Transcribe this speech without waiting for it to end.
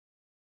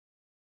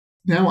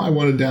Now I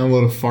want to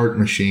download a fart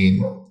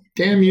machine.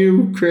 Damn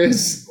you,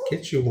 Chris.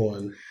 Get you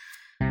one.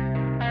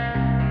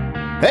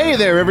 Hey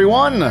there,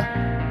 everyone!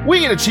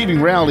 We at Achieving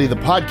Reality, the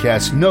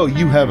podcast, know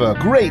you have a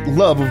great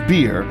love of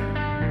beer,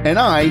 and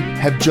I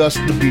have just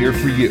the beer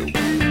for you.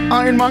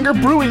 Ironmonger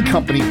Brewing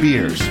Company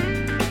beers.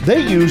 They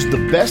use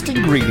the best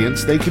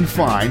ingredients they can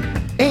find,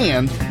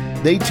 and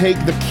they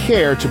take the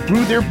care to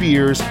brew their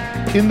beers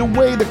in the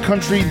way the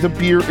country the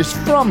beer is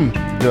from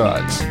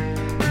does.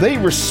 They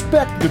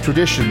respect the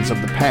traditions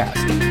of the past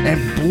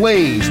and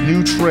blaze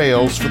new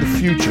trails for the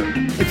future.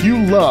 If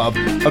you love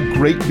a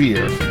great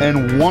beer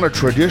and want a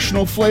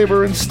traditional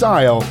flavor and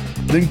style,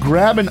 then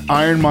grab an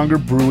Ironmonger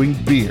Brewing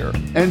beer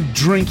and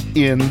drink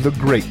in the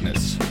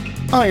greatness.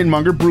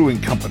 Ironmonger Brewing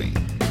Company.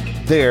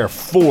 They're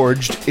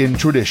forged in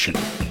tradition.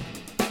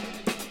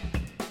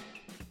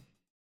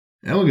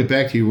 And we'll get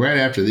back to you right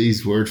after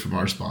these words from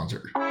our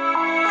sponsor.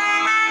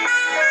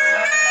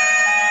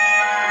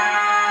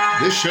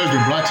 This show's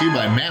been brought to you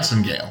by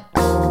Massengale.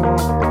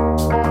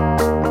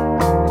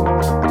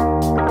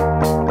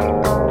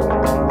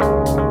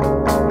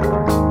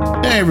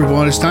 Hey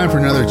everyone, it's time for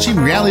another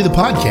Achieving Reality, the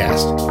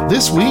podcast.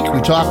 This week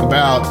we talk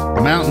about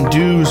Mountain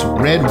Dew's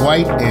Red,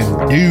 White,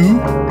 and Dew,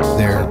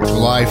 their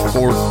July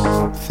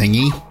 4th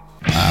thingy.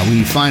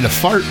 We find a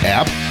fart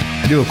app.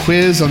 I do a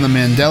quiz on the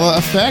Mandela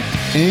effect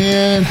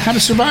and how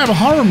to survive a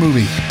horror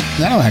movie.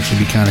 That'll actually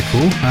be kind of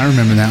cool. I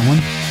remember that one.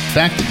 In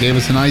fact, it gave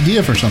us an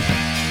idea for something.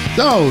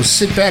 So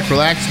sit back,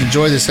 relax, and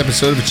enjoy this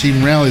episode of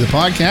Achieving Reality, the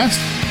podcast.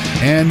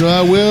 And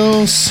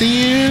we'll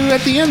see you at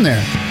the end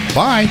there.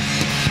 Bye.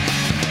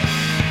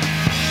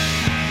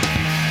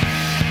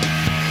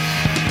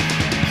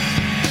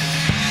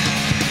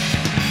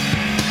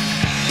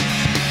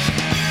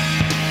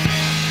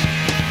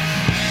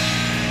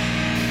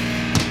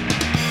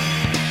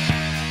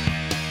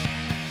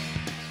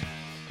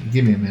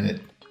 Give me a minute.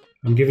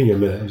 I'm giving you a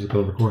minute. I'm just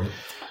going to record it.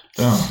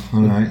 Oh,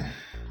 all right.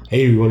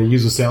 Hey, you want to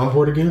use the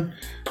soundboard again?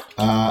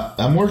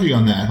 I'm working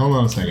on that. Hold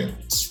on a second.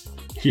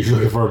 You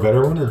looking for a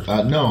better one? Or?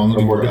 No, I'm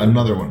looking for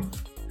another one.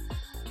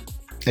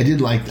 I do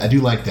like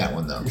that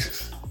one though.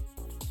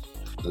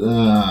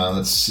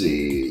 Let's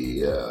see.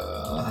 You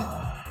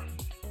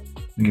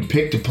can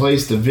pick the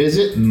place to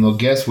visit, and they'll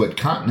guess what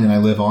continent I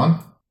live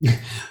on.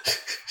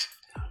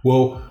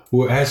 Well,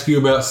 we'll ask you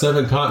about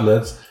 7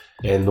 continents,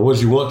 and the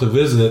ones you want to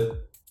visit,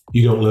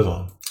 you don't live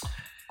on.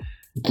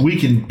 We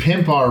can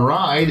pimp our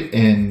ride,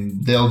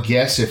 and they'll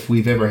guess if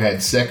we've ever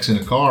had sex in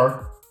a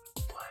car.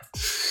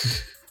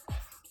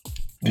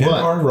 Pimp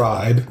our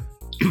ride.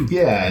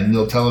 Yeah, and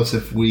they'll tell us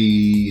if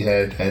we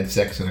had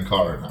sex in a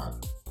car or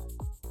not.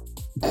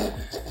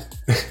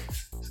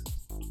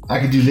 I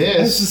could do this.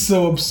 This is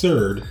so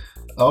absurd.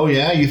 Oh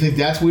yeah, you think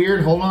that's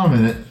weird? Hold on a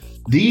minute.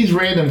 These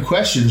random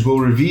questions will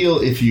reveal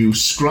if you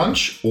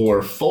scrunch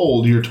or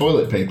fold your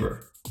toilet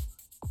paper.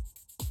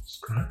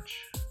 Scrunch?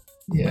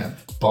 Yeah,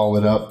 ball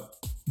it up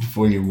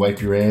before you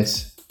wipe your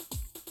ass.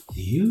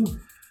 You?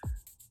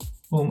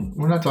 Well,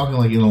 we're not talking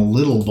like in a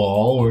little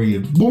ball where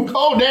you...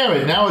 Oh, damn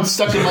it! Now it's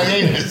stuck in my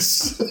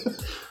anus.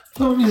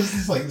 No, I mean,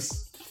 it's like...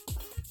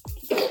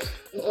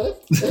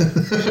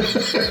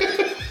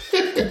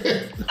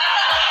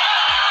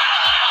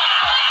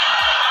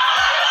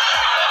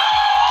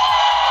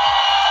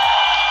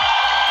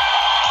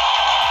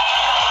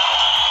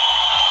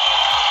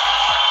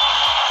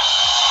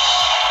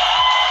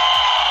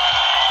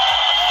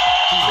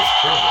 Jesus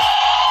Christ.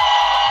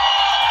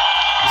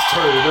 Just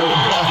turn it over.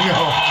 I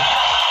know.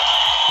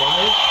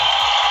 Quiet.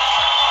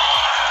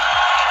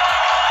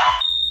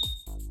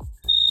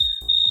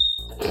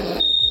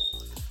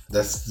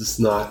 That's just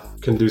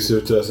not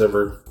conducive to us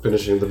ever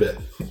finishing the bit.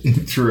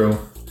 True.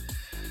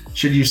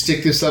 Should you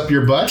stick this up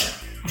your butt?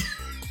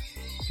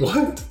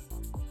 What?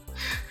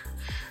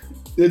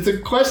 It's a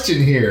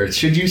question here.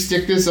 Should you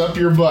stick this up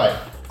your butt?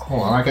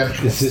 Hold on, I gotta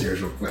go Is it-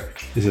 upstairs real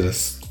quick. Is it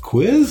a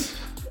quiz?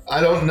 I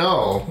don't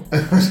know.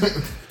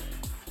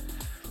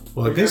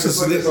 Well, I guess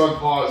Put this on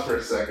pause for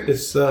a second.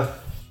 it's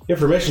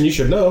information you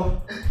should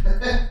know.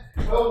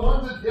 Well,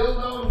 one's a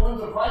dildo and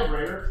one's a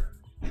vibrator.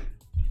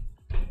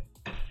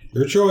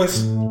 Your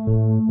choice.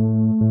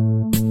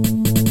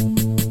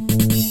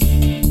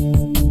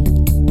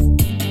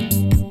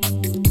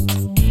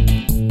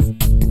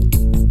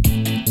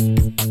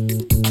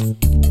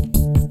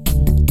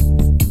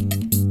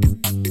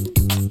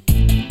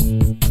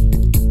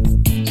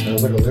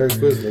 Sounds like a Larry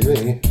quiz to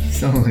me.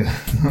 Sounds like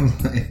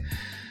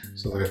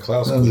Sounds like a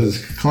Klaus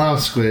quiz. a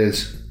Klaus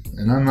quiz,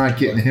 and I'm not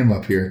getting him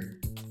up here.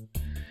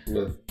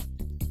 But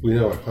we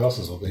know what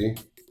Klaus's will be.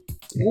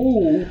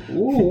 Ooh,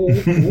 ooh,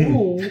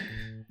 ooh.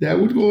 That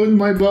would go in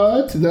my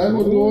butt. That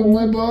would go in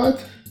my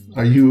butt.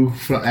 Are you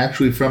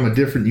actually from a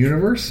different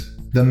universe?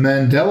 The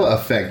Mandela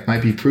effect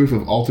might be proof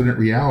of alternate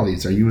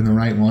realities. Are you in the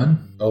right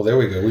one? Oh, there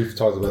we go. We've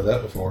talked about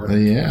that before.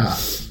 Yeah.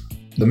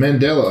 The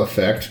Mandela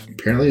effect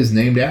apparently is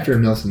named after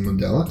Nelson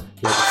Mandela.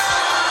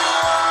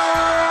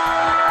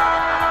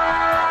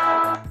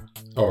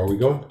 Oh, are we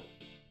going?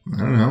 I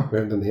don't know. We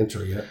haven't done the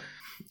intro yet.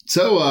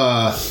 So,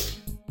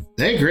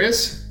 hey,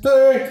 Chris.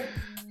 Hey!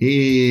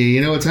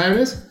 You know what time it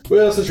is?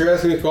 Well, since you're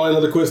asking, it's probably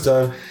another quiz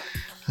time.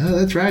 Oh,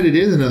 that's right. It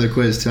is another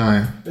quiz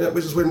time. Yeah,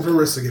 we're just waiting for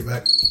Marissa to get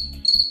back.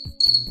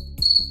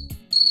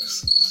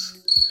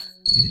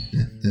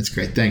 That's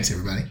great. Thanks,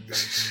 everybody.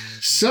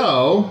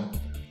 So,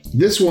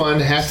 this one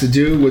has to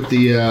do with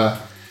the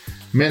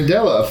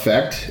Mandela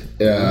effect.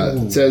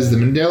 It says the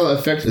Mandela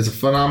effect is a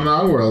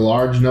phenomenon where a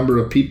large number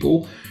of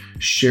people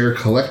share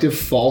collective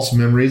false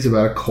memories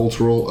about a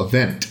cultural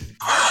event.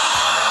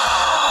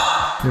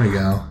 There we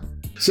go.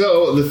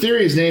 So, the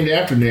theory is named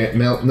after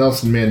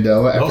Nelson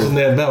Mandela. Nelson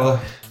Mandela.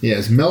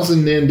 Yes,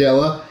 Nelson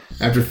Mandela.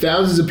 After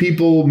thousands of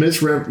people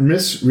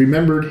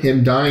misremembered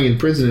him dying in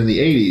prison in the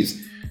 80s.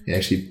 He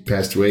actually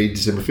passed away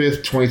December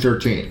 5th,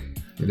 2013.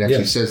 It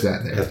actually says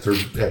that there. After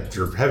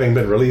having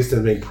been released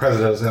and being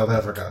president of South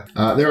Africa.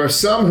 There are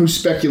some who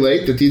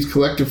speculate that these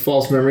collective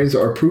false memories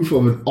are proof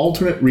of an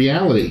alternate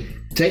reality.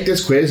 Take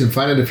this quiz and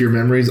find out if your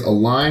memories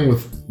align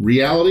with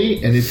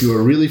reality and if you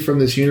are really from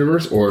this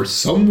universe or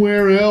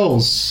somewhere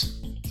else.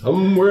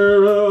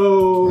 Somewhere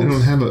else. I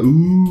don't have a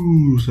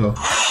ooh, so.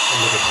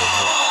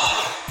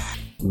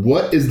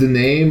 What is the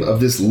name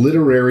of this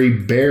literary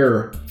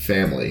bear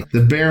family? The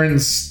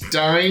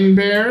Berenstain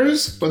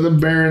Bears or the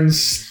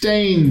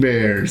Berenstain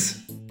Bears?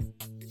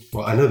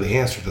 Well, I know the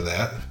answer to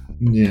that.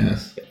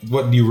 Yes.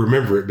 What do you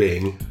remember it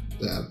being?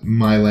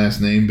 My last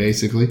name,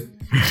 basically.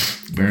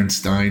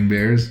 Berenstain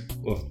Bears.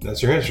 Well,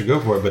 that's your answer. Go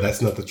for it, but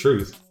that's not the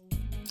truth.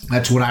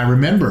 That's what I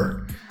remember.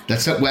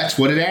 That's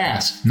what it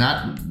asked,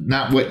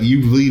 not what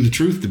you believe the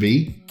truth to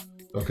be.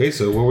 Okay,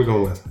 so what are we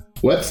going with?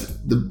 What's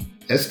the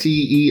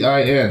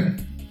Stein?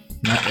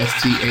 Not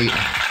STA.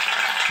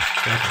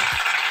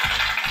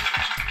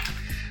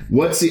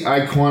 What's the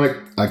iconic?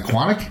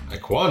 Iconic?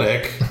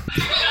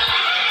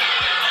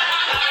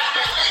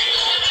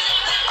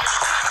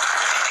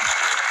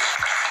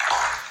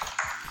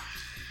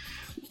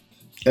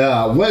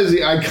 What is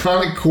the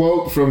iconic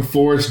quote from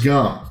Forrest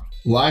Gump?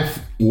 Life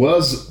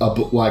was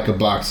like a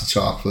box of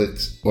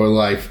chocolates, or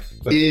life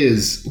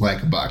is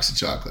like a box of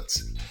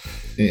chocolates.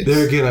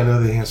 There again, I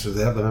know the answer to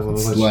that, but I'm going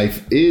to let you.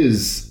 Life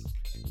is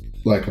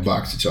like a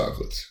box of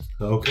chocolates.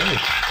 Okay.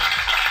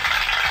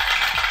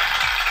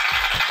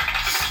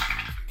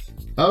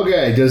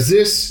 Okay, does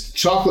this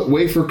chocolate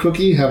wafer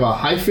cookie have a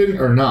hyphen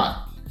or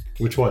not?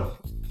 Which one?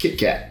 Kit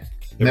Kat.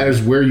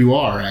 Matters where you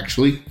are,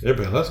 actually.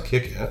 Everybody loves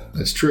Kit Kat.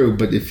 That's true,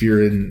 but if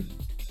you're in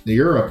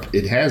Europe,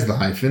 it has the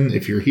hyphen.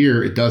 If you're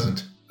here, it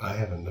doesn't. I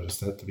haven't noticed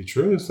that to be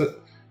true. Is that?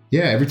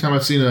 Yeah, every time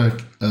I've seen a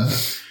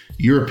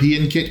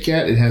European Kit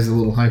Kat, it has a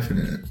little hyphen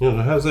in it. You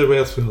know, how does everybody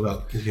else feel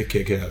about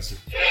Kit Kats?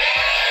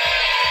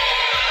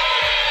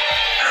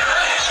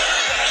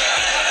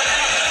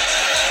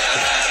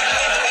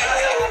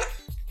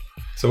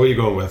 So what are you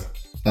going with?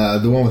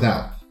 The one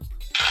without.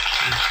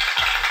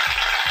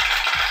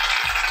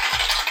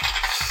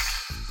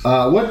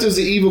 What does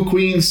the evil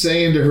queen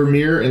say into her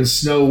mirror in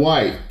Snow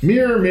White?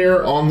 Mirror,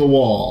 mirror on the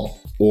wall.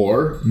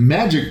 Or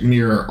magic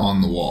mirror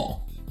on the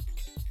wall.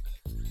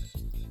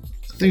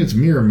 I think it's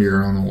mirror,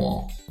 mirror on the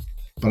wall.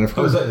 But I've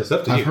heard, it's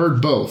up to you. I've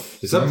heard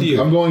both. It's up to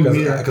you. I'm going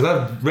mirror. Because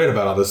I've read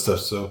about all this stuff,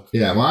 so.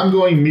 Yeah, well, I'm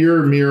going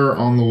mirror, mirror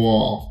on the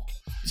wall.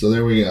 So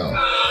there we go.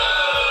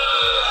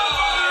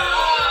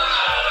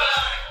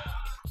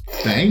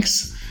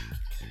 Thanks.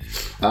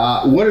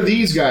 What are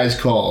these guys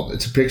called?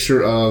 It's a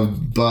picture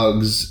of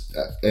Bugs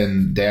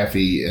and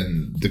Daffy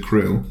and the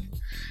crew.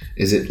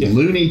 Is it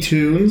Looney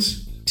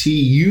Tunes,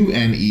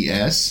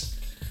 TUNES,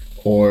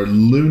 or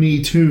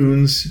Looney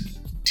Tunes,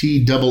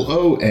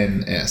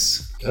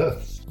 TOONS? Oh.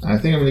 I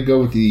think I'm going to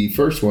go with the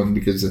first one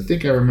because I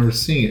think I remember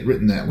seeing it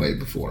written that way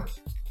before.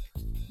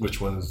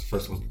 Which one is the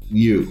first one?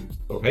 U.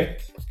 Okay.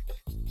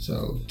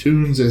 So,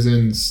 tunes as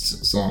in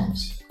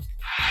songs.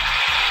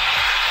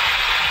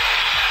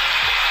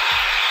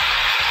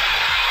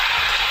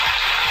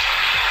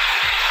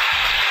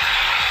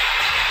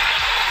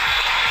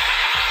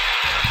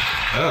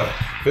 Oh,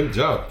 good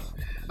job.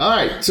 All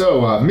right,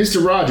 so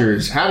Mr.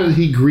 Rogers, how did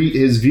he greet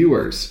his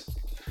viewers?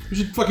 You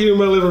should fucking in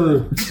my living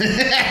room. Who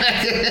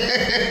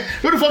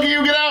the fuck are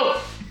you? Get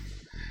out!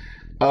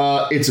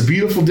 It's a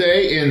beautiful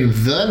day in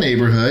the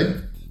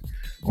neighborhood,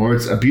 or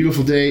it's a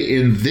beautiful day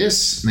in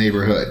this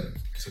neighborhood.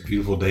 It's a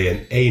beautiful day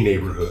in a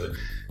neighborhood.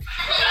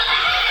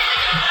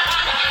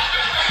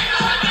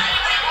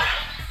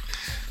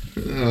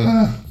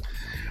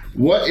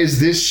 What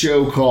is this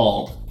show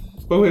called?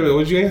 Wait,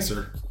 what'd you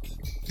answer?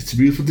 It's a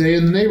beautiful day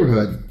in the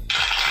neighborhood.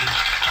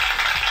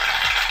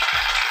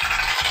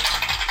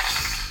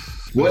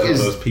 What is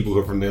those people who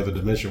are from the other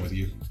dimension with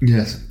you?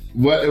 Yes.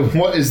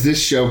 What is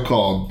this show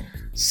called?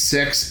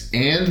 Sex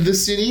and the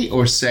City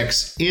or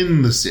Sex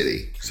in the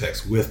City?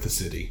 Sex with the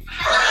City.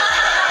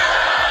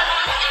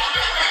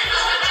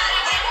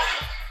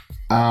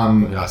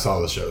 Yeah, I saw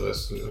the show.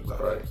 That's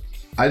about right.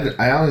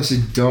 I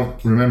honestly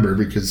don't remember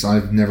because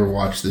I've never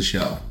watched the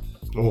show.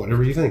 Oh,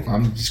 whatever you think.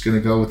 I'm just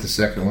gonna go with the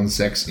second one,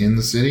 Sex in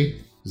the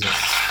City. Does that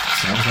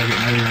sounds like it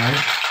might be right?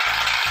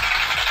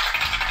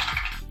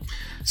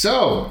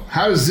 So,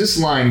 how does this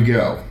line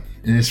go?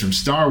 And it's from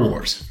Star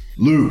Wars.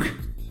 Luke,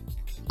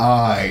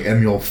 I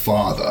am your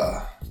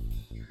father.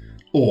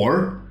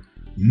 Or,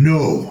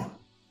 no,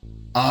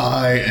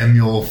 I am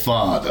your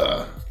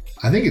father.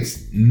 I think it's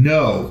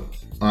no,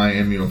 I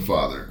am your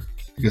father.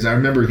 Because I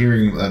remember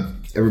hearing that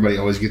everybody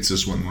always gets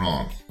this one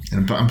wrong.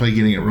 And I'm probably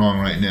getting it wrong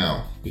right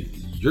now.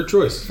 Your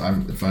choice.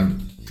 If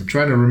I'm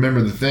trying to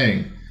remember the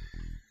thing.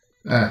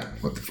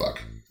 What the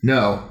fuck?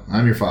 No,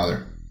 I'm your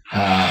father.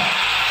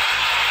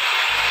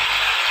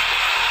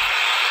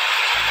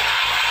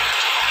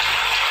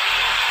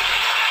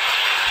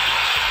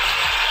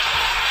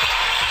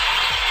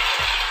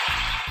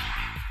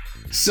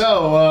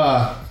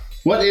 So,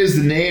 what is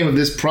the name of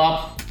this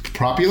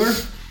popular?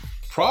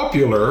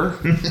 Popular?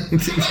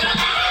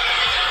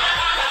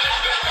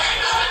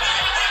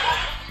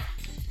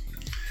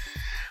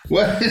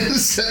 What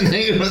is the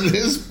name of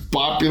this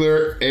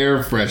popular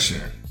air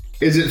freshener?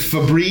 Is it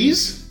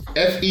Febreze?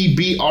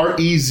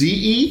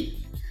 Febreze?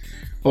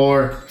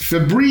 Or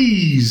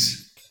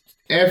Febreze?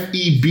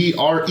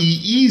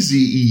 Febreze?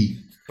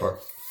 Or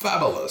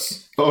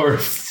fabulous? Or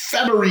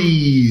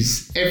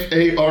Febreze?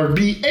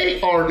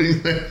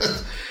 Farbare?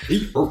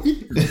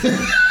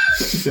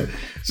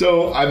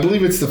 So I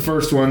believe it's the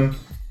first one,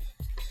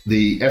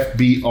 the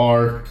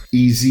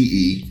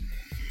Fbreze.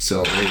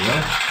 So there you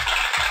go.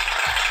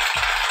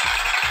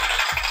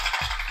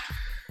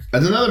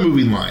 As another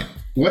movie line,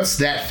 what's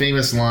that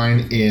famous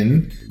line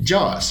in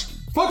Jaws?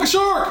 Fuck a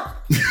shark!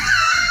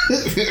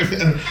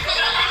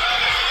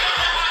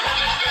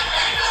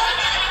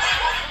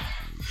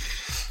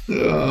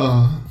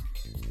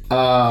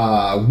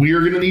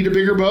 We're gonna need a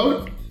bigger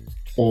boat,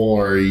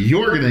 or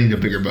you're gonna need a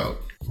bigger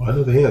boat? Well, I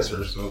know the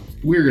answer, so.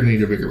 We're gonna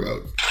need a bigger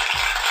boat.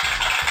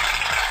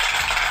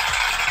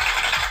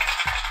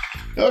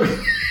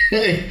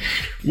 Okay,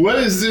 what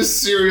is this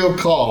cereal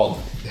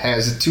called? It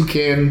has a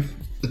toucan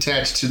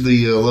attached to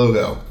the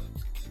logo.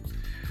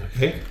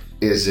 Okay.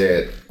 Is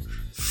it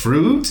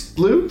Fruit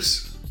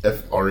Loops?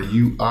 Fruit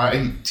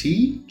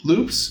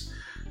Loops?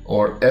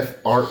 Or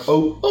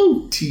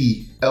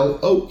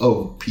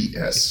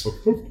FROOTLOOPS?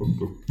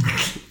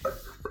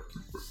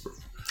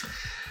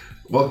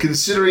 Well,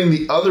 considering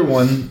the other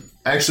one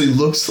actually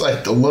looks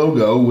like the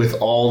logo with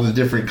all the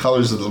different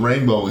colors of the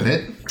rainbow in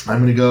it, I'm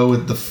going to go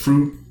with the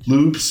Fruit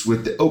Loops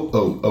with the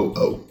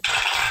O.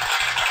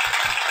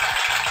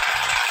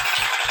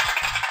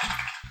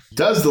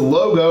 Does the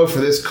logo for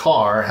this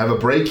car have a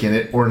brake in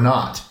it or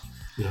not?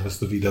 Yeah, that's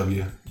the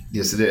VW.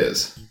 Yes, it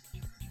is.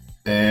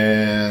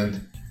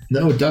 And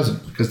no, it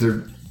doesn't, because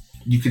they've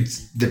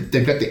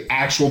got the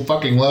actual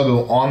fucking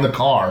logo on the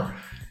car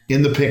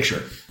in the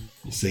picture.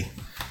 Let's see.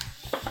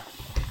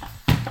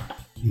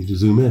 You need to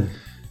zoom in.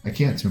 I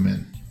can't zoom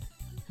in.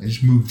 I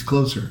just moved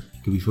closer.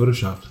 Could be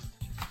photoshopped.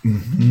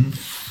 Mm-hmm.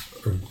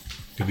 Or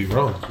could be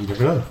wrong. You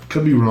never know.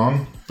 Could be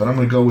wrong, but I'm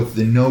going to go with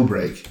the no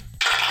brake.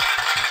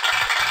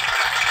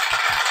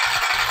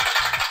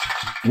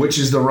 Which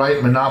is the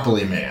right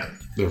Monopoly man?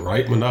 The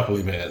right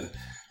Monopoly man.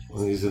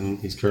 Well, he's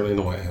currently in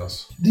the White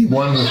House. The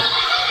one with...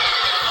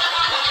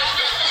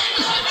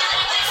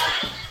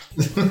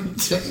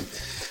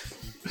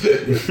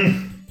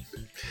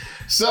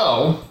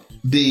 So,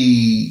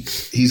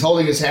 he's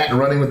holding his hat and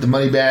running with the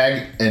money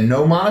bag and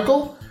no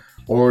monocle?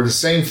 Or the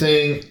same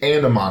thing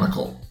and a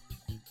monocle?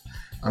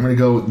 I'm going to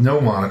go with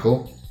no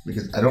monocle,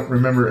 because I don't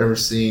remember ever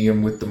seeing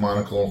him with the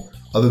monocle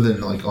other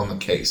than like on the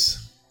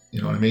case.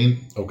 You know what I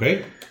mean?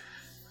 Okay.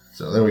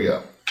 So there we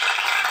go.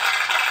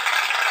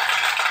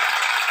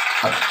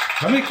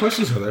 How many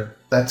questions are there?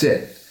 That's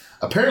it.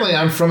 Apparently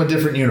I'm from a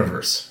different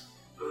universe.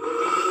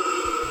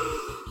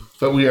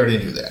 But we already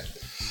knew that.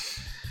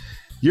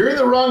 You're in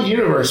the wrong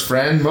universe,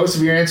 friend. Most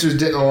of your answers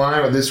didn't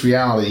align with this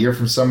reality. You're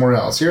from somewhere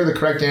else. Here are the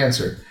correct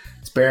answer.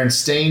 It's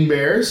Berenstain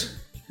Bears.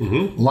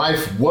 Mm-hmm.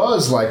 Life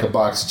was like a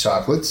box of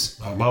chocolates.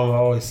 My mama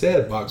always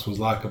said box was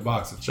like a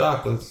box of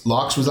chocolates.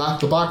 Locks was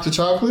like a box of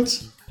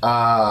chocolates.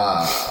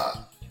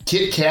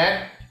 Kit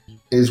Kat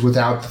is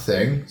without the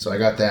thing, so I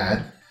got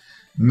that.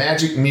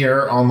 Magic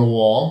Mirror on the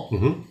Wall.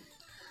 Mm-hmm.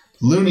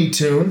 Looney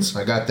Tunes,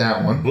 I got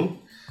that one. Mm-hmm.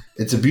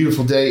 It's a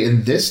Beautiful Day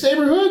in This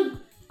Neighborhood?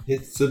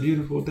 It's a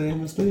beautiful day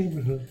in this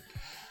neighborhood.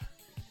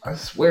 I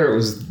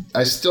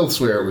still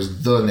swear it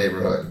was The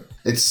Neighborhood.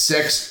 It's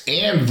Sex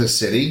and the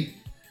City.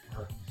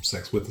 Or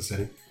Sex with the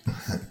City.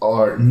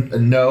 Or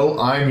No,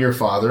 I'm Your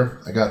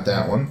Father. I got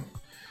that one.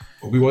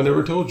 Obi-Wan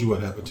never told you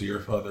what happened to your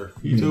father.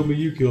 He told me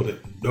you killed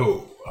it.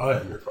 No, I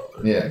am your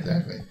father. Yeah,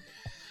 exactly.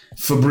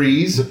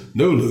 Febreze.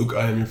 No, Luke,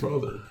 I am your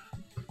father.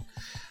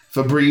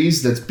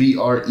 Febreze, that's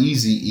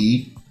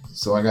Breze.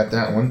 So I got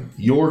that one.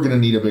 You're going to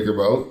need a bigger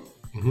boat.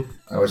 Mm-hmm.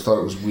 I always thought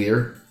it was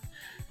weird.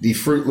 The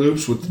Fruit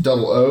Loops with the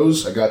double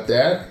O's. I got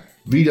that.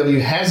 VW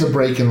has a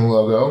break in the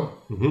logo.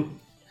 Mm-hmm.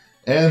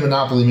 And the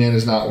Monopoly Man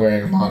is not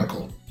wearing a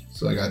monocle.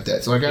 So I got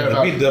that. So I got the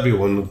VW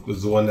one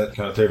was the one that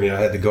kind of threw me. I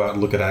had to go out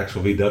and look at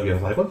actual VW. I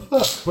was like, what the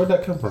fuck? Where'd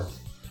that come from?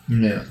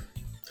 Yeah.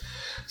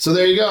 So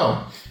there you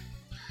go.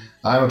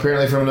 I'm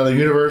apparently from another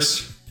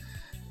universe.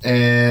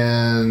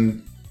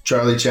 And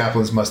Charlie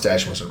Chaplin's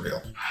mustache wasn't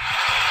real.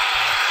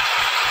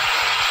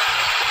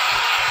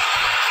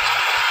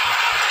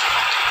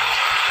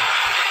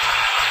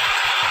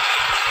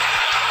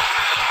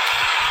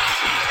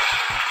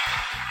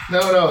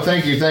 No,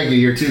 thank you.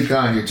 You're too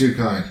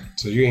kind.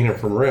 So you ain't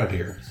from around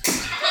here.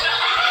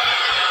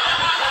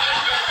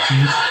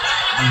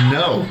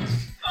 No.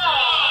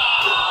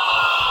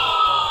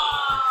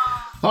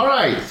 All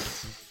right.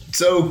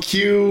 So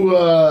cue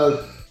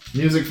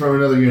music from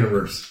another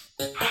universe.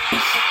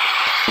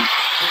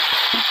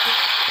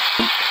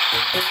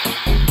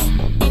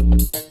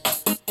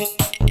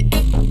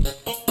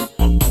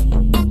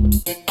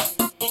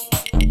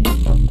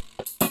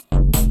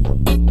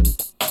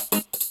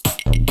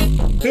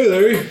 Hey,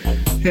 Larry.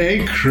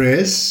 Hey,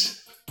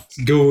 Chris. What's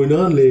going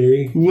on,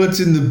 Larry? What's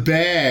in the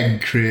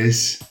bag,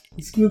 Chris?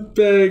 It's in the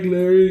bag,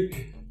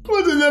 Larry.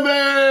 What's in the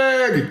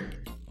bag?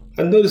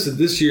 I noticed that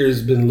this year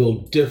has been a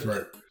little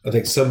different. I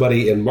think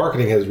somebody in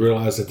marketing has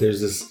realized that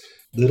there's this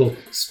little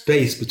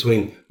space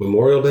between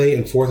Memorial Day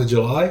and 4th of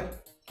July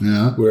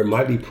Yeah. where it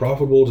might be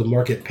profitable to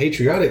market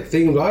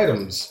patriotic-themed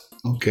items.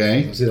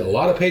 Okay. I've seen a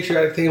lot of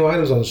patriotic-themed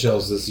items on the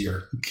shelves this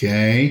year,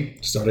 Okay.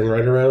 starting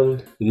right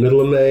around the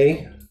middle of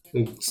May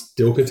and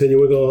still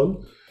continuing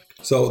on.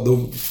 So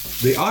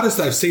the oddest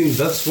I've seen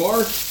thus far,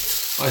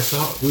 I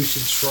thought we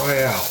should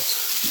try out.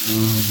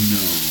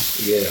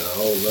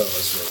 Oh, No,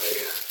 that's right.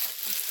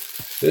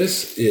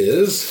 This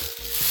is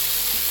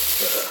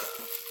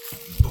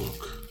no.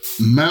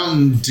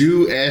 Mountain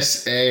Dew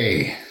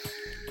SA.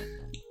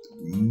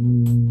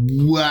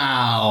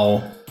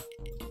 Wow.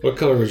 what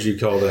color would you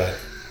call that?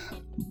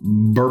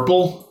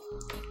 Purple.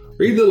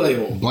 Read the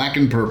label. Black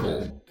and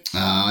purple.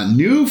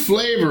 New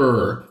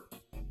flavor.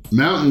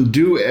 Mountain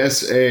Dew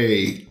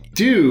SA.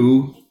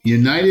 Dew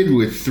united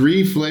with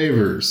 3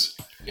 flavors.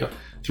 Yep.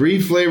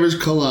 3 flavors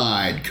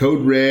collide.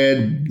 Code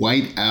Red,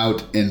 White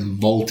Out,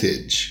 and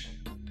Voltage.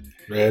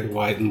 Red,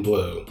 white, and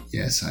blue.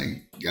 Yes,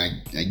 I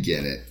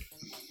get it.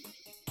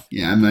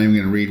 Yeah, I'm not even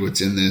going to read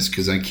what's in this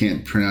because I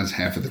can't pronounce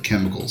half of the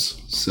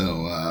chemicals.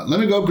 So let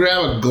me go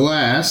grab a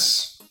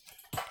glass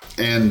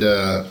and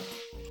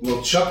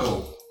we'll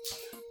chuckle.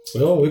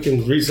 Well, we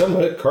can read some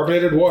of it.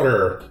 Carbonated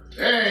water.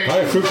 Hey!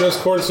 High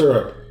fructose corn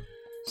syrup.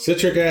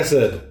 Citric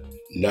acid.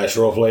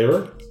 Natural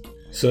flavor.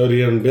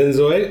 Sodium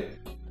benzoate.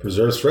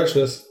 Preserves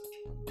freshness.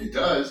 It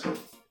does.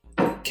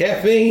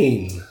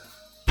 Caffeine.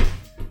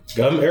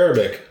 Gum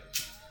arabic.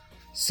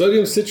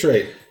 Sodium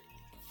citrate.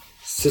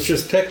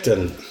 Citrus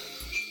pectin.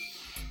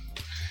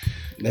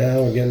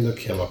 Now again the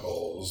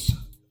chemicals.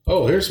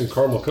 Oh, here's some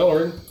caramel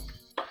coloring.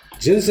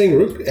 Ginseng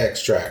root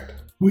extract.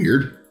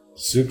 Weird.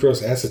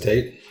 Sucrose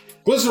acetate.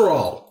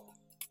 Glycerol.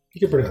 You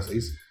can pronounce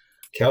these.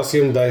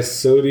 Calcium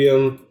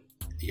disodium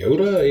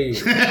iodide.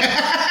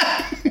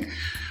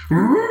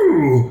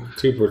 Ooh!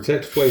 To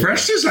protect flavor.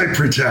 Freshness I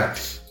protect.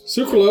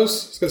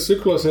 Sucralose. It's got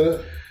sucralose in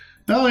it.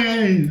 Oh,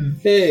 yeah.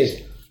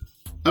 Hey.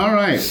 All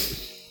right.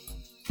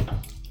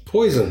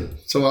 Poison.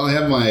 So I'll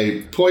have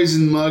my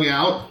poison mug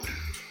out.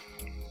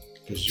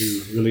 Because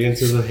you're really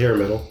into the hair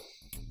metal.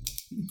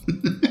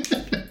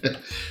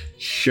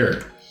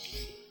 Sure.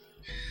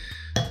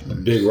 A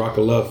big Rock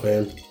of Love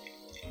fan.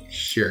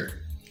 Sure.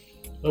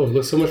 Oh, it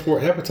looks so much more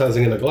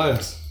appetizing in a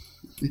glass.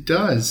 It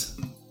does.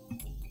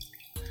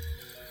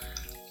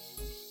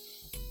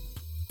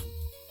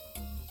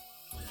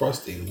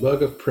 Frosty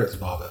mug of Prince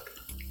Bobbin.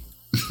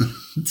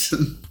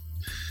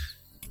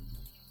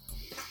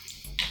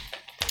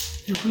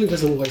 It really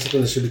doesn't look like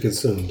something that should be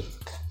consumed.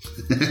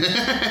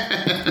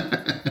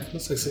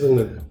 Looks like something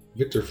that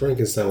Victor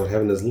Frankenstein would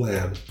have in his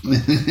lab.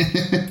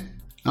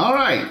 All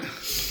right.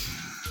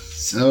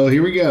 So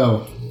here we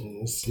go.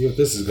 Let's see what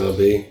this is going to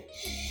be.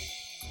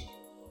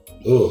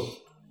 Oh,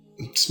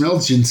 It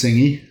smells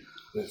ginsengy.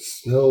 it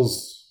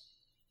smells...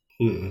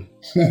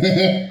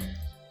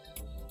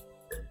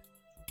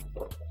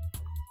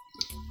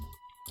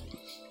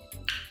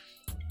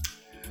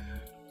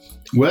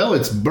 Well,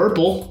 it's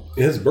purple.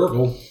 It's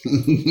purple.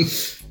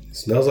 It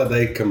smells like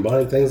they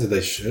combined things that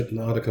they should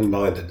not have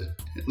combined it.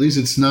 At least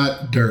it's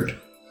not dirt.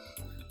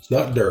 It's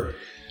not dirt.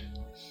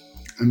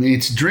 I mean,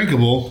 it's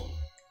drinkable.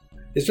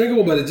 It's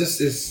drinkable, but it just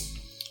is...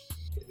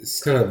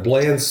 It's kind of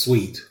bland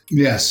sweet.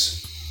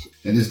 Yes.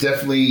 It is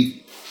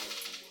definitely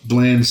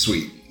bland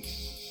sweet.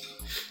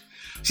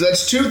 So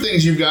that's 2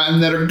 things you've gotten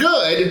that are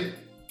good,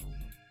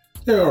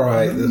 They're all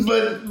right.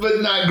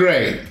 but not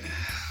great.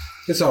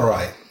 It's all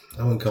right.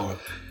 I wouldn't call it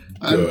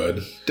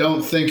good.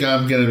 Don't think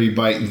I'm going to be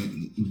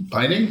biting?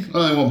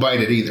 Well, I won't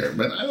bite it either,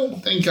 but I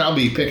don't think I'll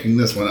be picking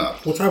this one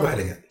up. We'll try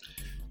biting it.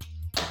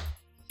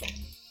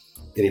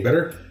 Any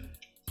better?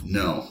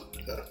 No.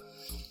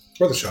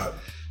 Worth a shot.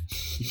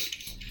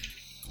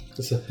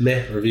 Just a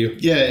meh review.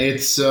 Yeah,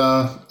 it's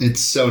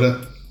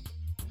soda.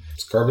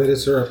 It's carbonated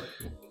syrup,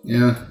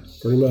 Yeah.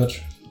 pretty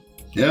much.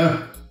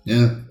 Yeah.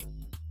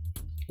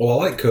 Well,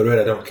 I like Code Red.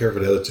 I don't care for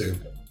the other 2.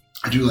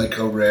 I do like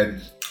Code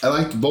Red. I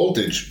like the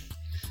voltage.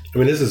 I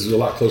mean, this is a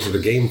lot closer to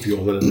Game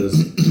Fuel than it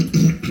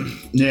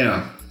is.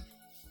 Yeah.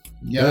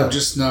 Yeah,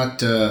 just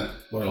not... Well,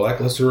 a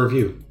lackluster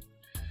review.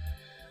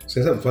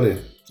 Say something funny.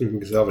 See if we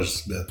can salvage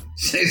this bit.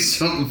 Say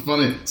something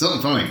funny.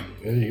 Something funny.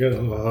 There you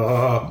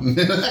go.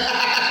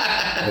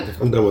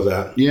 I'm done with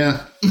that.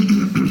 Yeah.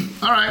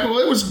 All right. Well,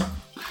 it was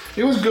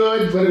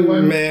good, but it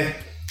wasn't. Meh.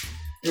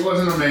 It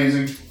wasn't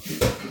amazing.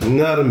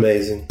 Not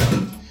amazing.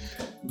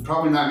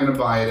 Probably not going to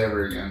buy it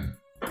ever again.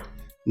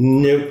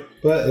 Nope.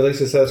 But at least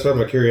it satisfied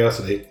my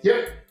curiosity.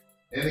 Yep.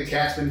 And the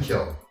cat's been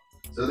killed.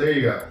 So there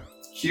you go.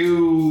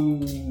 Cue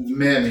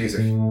meh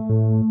music.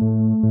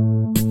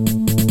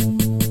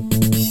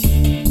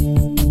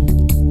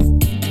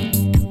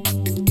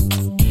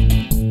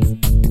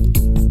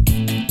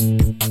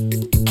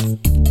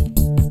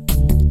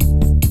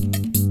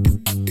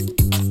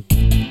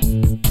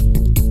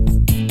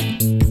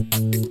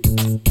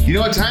 You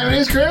know what time it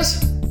is,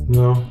 Chris?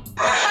 No.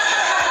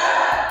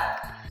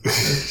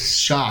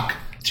 Shock.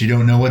 You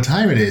don't know what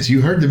time it is.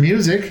 You heard the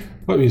music.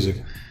 What music?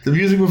 The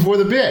music before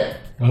the bit.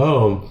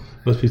 Oh,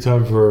 must be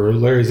time for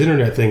Larry's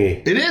internet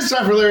thingy. It is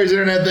time for Larry's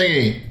internet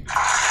thingy.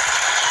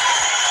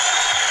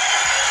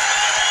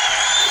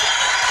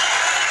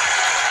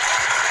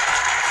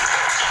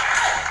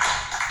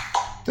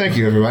 Thank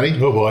you, everybody.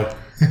 Oh boy.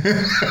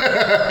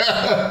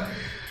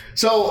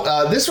 So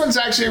this one's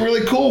actually a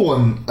really cool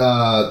one.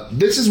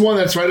 This is one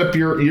that's right up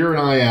your and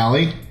I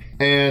alley,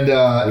 and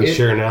We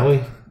share an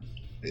alley?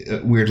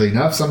 weirdly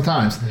enough,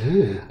 sometimes.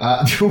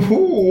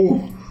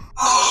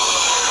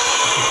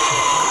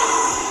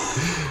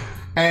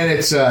 And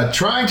it's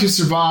trying to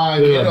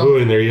survive. They're not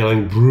booing, they're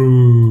yelling,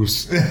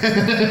 Bruce.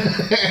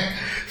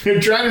 They're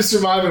trying to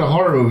survive in a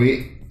horror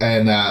movie,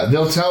 and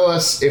they'll tell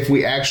us if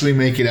we actually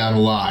make it out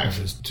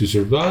alive. To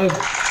survive.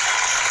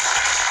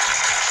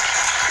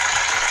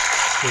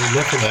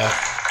 Enough of that.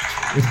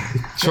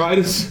 try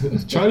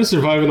to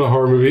survive in a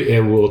horror movie,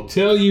 and we'll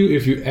tell you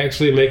if you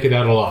actually make it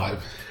out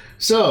alive.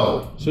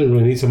 So Shouldn't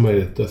really need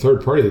somebody, a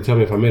third party, to tell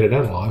me if I made it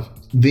out alive.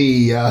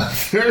 the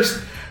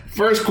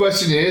first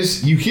question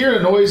is: you hear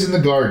a noise in the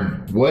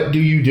garden. What do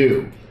you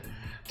do?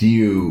 Do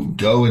you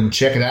go and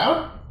check it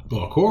out?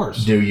 Well, of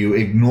course. Do you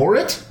ignore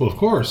it? Well, of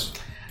course.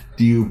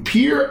 Do you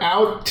peer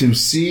out to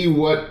see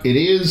what it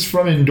is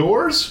from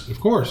indoors? Of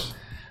course.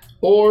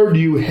 Or do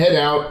you head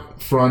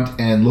out front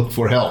and look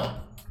for help?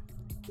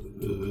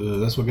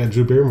 That's what got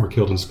Drew Barrymore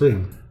killed in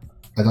Scream.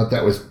 I thought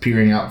that was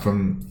peering out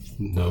from...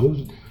 No.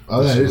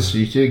 Oh, that is.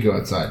 You should go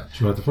outside.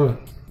 She's right at the front.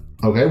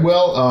 Okay,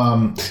 well,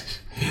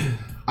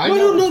 I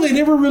don't know. They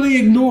never really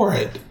ignore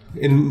it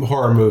in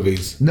horror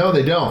movies. No,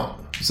 they don't.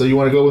 So you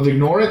want to go with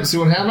ignore it and see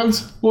what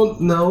happens? Well,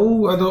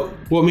 no, I don't.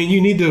 Well, I mean, you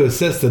need to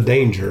assess the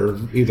danger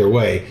either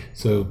way.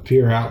 So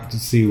peer out to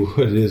see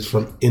what it is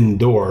from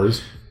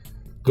indoors.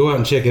 Go out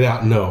and check it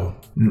out. No.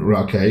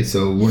 Okay,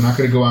 so we're not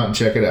going to go out and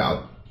check it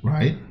out,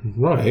 right?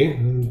 Right.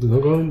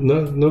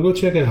 No, go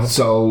check it out.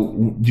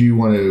 So do you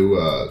want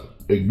to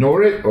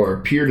ignore it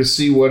or peer to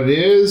see what it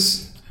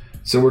is?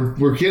 So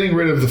we're getting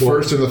rid of the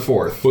first and the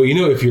fourth. Well, you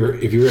know, if you're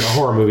in a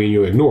horror movie and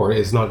you ignore it,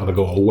 it's not going to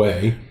go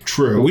away.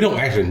 True. But we don't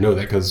actually know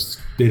that because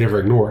they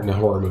never ignore it in a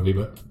horror movie.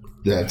 But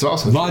That's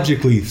also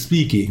logically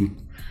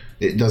speaking,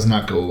 it does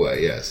not go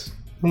away. Yes.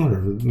 I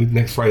wonder,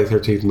 next Friday the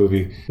 13th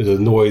movie, there's a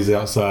noise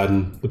outside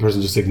and the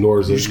person just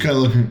ignores it. You're just kind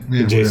of looking.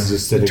 Yeah, Jason's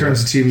just sitting it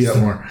turns the TV up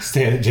more.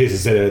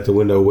 Jason's sitting at the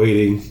window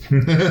waiting.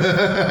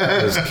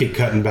 Just keep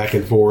cutting back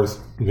and forth.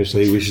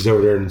 Eventually he reaches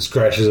over there and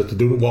scratches at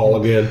the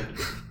wall again.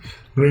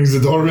 Rings the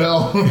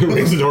doorbell.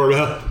 Rings the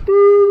doorbell.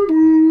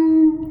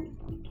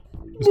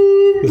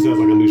 This sounds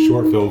like a new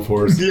short film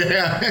for us.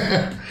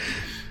 Yeah.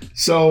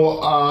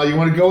 So you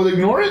want to go with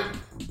ignore it?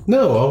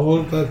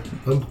 No,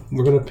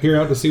 we're going to peer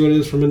out to see what it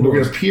is from indoors.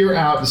 We're going to peer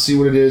out to see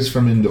what it is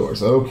from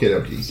indoors. Okay,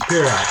 dokies.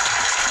 Peer out.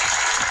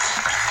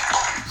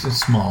 So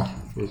small.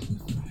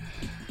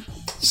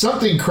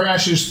 Something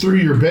crashes through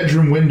your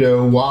bedroom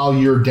window while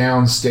you're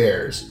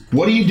downstairs.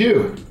 What do you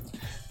do?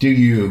 Do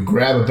you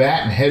grab a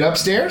bat and head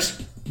upstairs?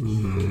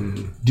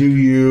 Do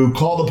you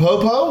call the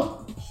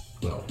popo?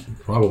 Well,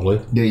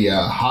 probably. Do you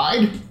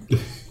hide?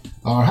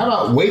 Or how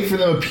about wait for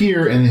them to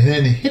appear and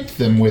then hit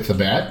them with a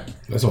bat?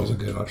 That's always a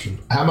good option.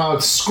 How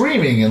about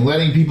screaming and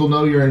letting people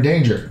know you're in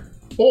danger?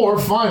 Or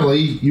finally,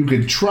 you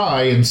could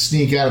try and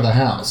sneak out of the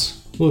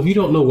house. Well, if you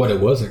don't know what it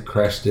was that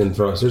crashed in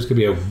front of us, there's could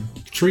be a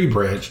tree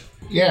branch.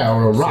 Yeah,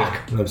 or a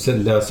rock. And I'm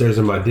sitting downstairs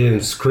in my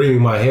den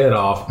screaming my head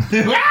off.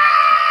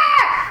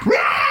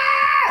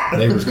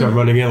 Neighbors come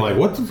running in like,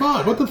 what the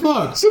fuck? What the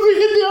fuck? Something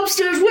hit the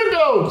upstairs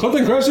window.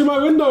 Something crashed through my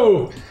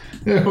window.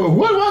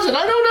 What was it?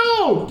 I don't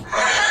know.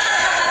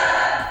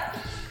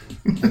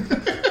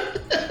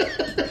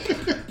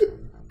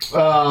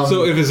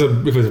 So if it's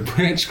a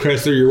branch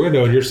crashed through your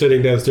window and you're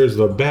sitting downstairs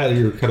with a bat,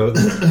 you're kind of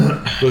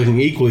looking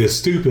equally as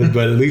stupid,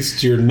 but at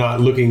least you're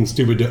not looking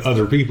stupid to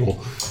other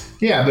people.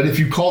 Yeah, but if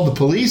you called the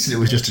police and it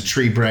was just a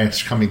tree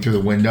branch coming through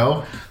the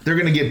window, they're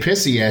going to get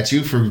pissy at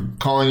you for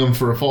calling them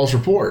for a false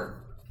report.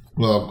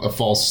 Well, a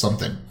false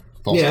something.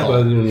 False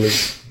call. But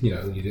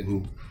you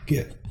didn't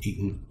get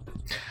eaten.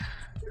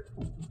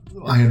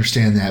 I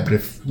understand that, but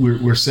if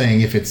we're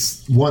saying if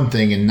it's one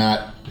thing and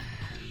not,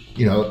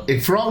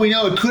 for all we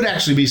know, it could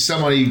actually be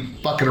somebody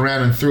fucking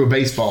around and threw a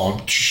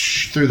baseball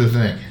through the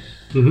thing.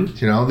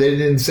 Mm-hmm. They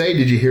didn't say,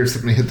 "Did you hear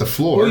something hit the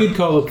floor?" Well, you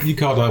call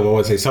 911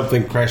 and say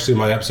something crashed through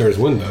my upstairs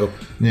window.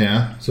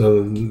 Yeah.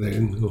 So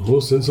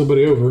we'll send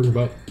somebody over in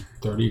about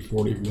 30,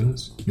 40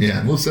 minutes.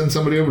 Yeah, we'll send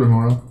somebody over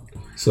tomorrow.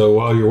 So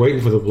while you're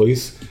waiting for the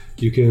police,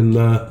 you can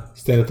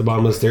stand at the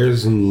bottom of the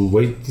stairs and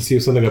wait to see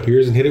if something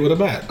appears and hit it with a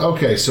bat.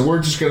 Okay, so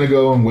we're just going to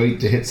go and wait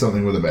to hit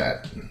something with a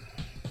bat.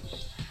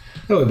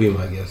 That would be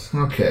my guess.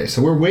 Okay,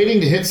 so we're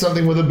waiting to hit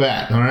something with a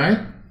bat, all right?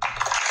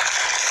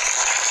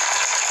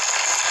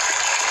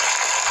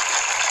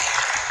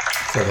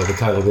 Sounds like the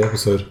title of the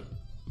episode.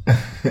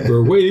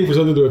 We're waiting for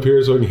something to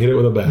appear so we can hit it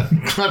with a bat.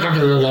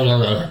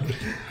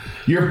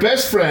 Your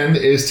best friend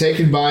is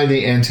taken by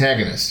the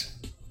antagonist.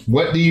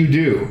 What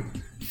do?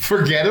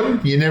 Forget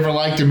him? You never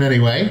liked him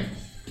anyway.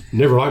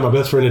 Never liked my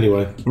best friend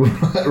anyway.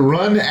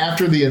 Run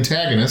after the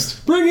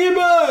antagonist. Bring him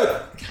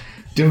back!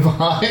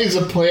 Devise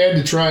a plan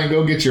to try and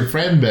go get your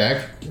friend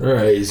back. All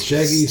right,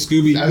 Shaggy,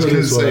 Scooby. I was going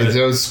to say,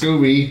 so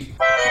Scooby.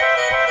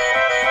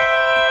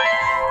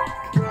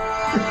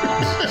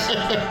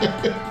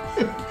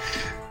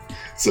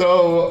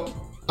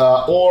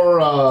 Or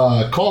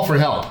call for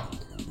help.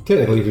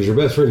 Technically, if it's your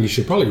best friend, you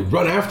should probably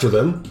run after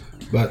them,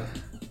 but...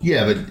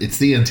 Yeah, but it's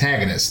the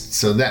antagonist,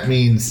 so that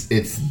means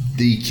it's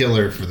the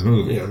killer for the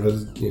movie.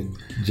 Yeah,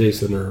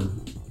 Jason or...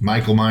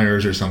 Michael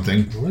Myers or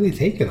something. Where are they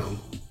taking him?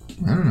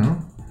 I don't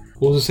know.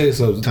 We'll just say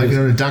so. Taking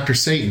him to Dr.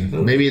 Satan.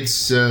 Oh. Maybe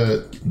it's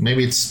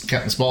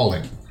Captain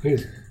Spaulding.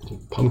 Maybe it's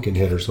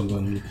Pumpkinhead or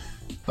something.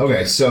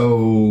 Okay, so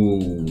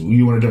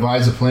you want to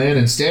devise a plan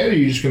instead, or are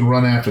you just going to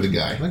run after the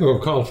guy? I think we'll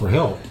call for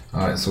help.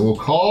 All right, so we'll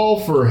call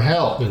for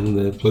help. And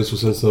the police will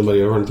send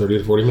somebody over in 30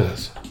 to 40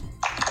 minutes.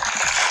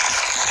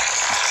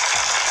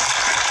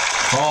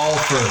 Call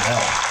for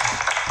help.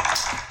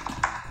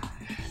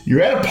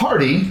 You're at a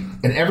party,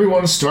 and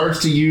everyone starts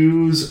to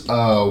use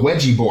a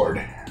wedgie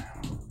board.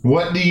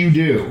 What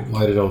do?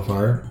 Light it on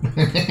fire.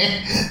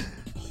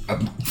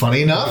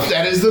 Funny enough,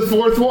 that is the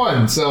fourth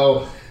one.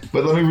 So,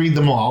 but let me read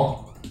them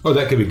all. Oh,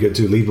 that could be good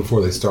too. Leave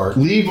before they start.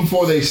 Leave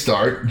before they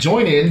start.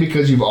 Join in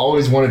because you've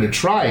always wanted to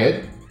try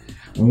it.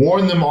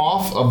 Warn them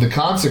off of the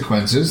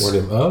consequences. Warn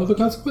them of the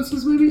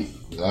consequences, maybe?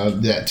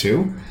 That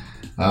too.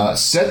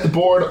 Set the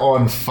board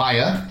on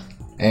fire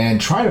and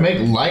try to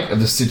make light of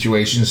the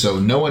situation so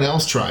no one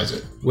else tries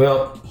it.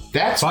 Well,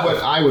 that's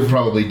what I would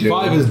probably do.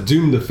 5 is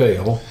doomed to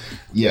fail.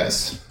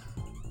 Yes.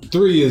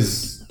 3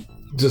 is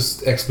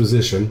just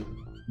exposition.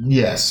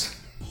 Yes.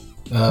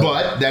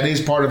 But that is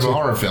part of a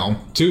horror film.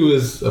 2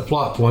 is a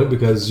plot point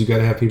because you got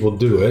to have people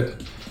do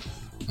it.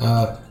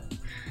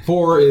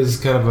 4 is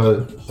kind of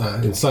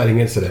a inciting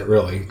incident,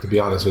 really, to be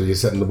honest with you,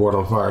 setting the board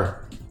on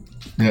fire.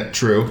 Yeah,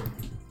 true.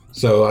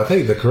 So I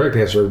think the correct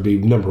answer would be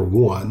number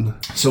 1.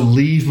 So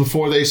leave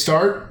before they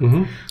start?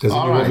 Mm-hmm. Because you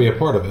won't be a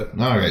part of it.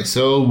 All right,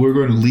 so we're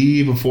going to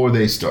leave before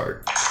they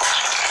start.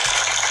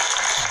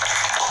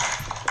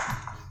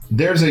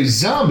 There's a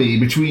zombie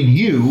between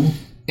you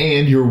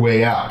and your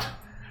way out.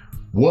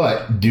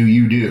 What do?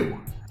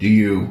 Do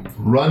you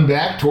run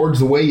back towards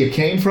the way you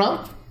came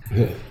from?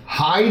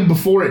 Hide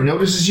before it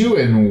notices you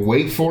and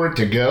wait for it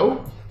to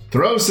go?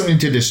 Throw something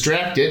to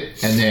distract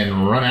it and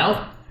then run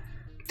out?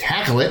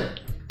 Tackle it?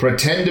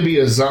 Pretend to be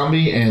a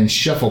zombie and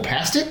shuffle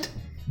past it?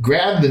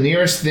 Grab the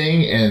nearest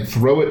thing and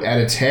throw it at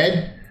its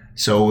head?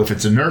 So if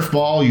it's a Nerf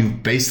ball,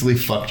 you've basically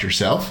fucked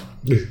yourself.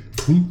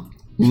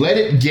 Let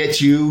it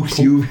get you.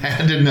 You've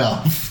had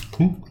enough.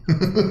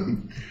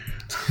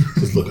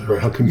 Just looking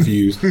around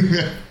confused.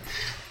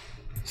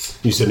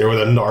 You sitting there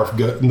with a Nerf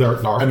gun. A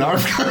Nerf gun?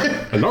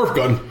 A Nerf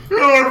gun.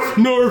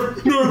 Nerf.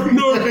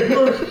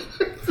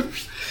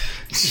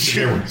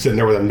 Sitting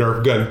there with a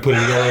Nerf gun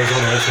putting arrows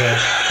on his head.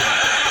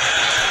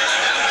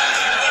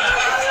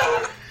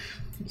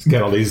 He's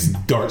got all these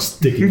darts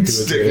sticking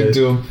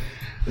to him.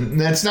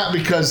 And that's not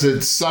because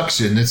it's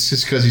suction. It's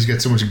just because he's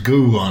got so much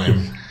goo on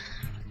him.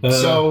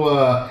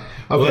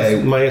 Okay.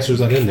 Well, my answer's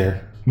not in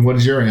there. What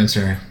is your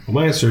answer? Well,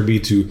 my answer would be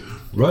to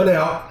run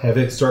out, have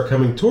it start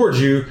coming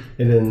towards you,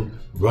 and then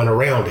run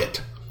around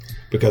it.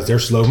 Because they're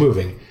slow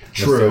moving.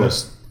 True.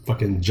 Those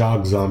fucking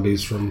jog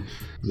zombies from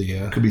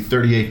the... Could be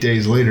 38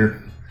 days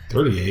later.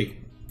 38?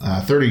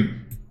 30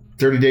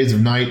 days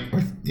of night.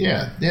 28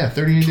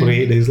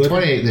 days later?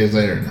 28 days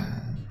later.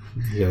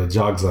 Yeah, the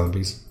jog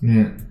zombies.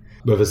 Yeah.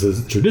 But if it's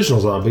a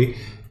traditional zombie,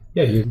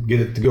 yeah, you get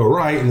it to go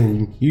right, and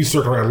then you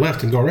circle around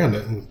left and go around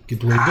it and get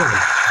to where you're going.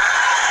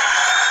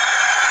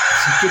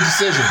 It's a good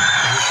decision.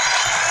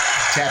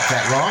 Tapped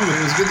that wrong, but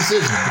it was a good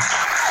decision.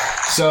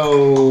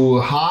 So,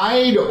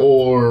 hide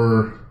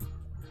or...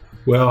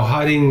 Well,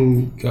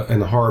 hiding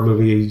in a horror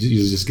movie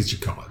usually just gets you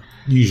caught.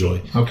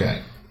 Usually.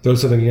 Okay. Throw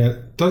something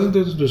at... Doesn't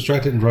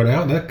distract it and run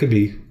out? That could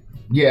be...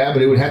 Yeah,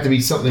 but it would have to be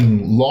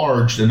something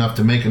large enough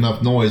to make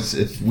enough noise.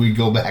 If we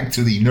go back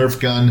to the Nerf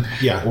gun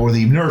or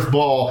the Nerf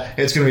ball,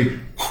 it's going to be...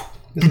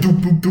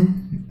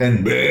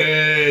 and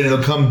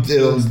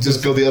it'll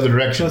just go the other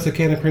direction. That's a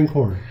can of cream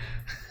corn.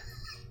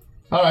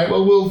 All right,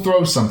 well, we'll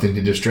throw something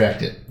to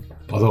distract it.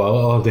 Although I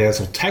love the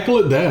answer, tackle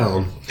it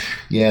down.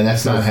 Yeah,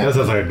 that's not happening. That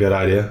sounds like a good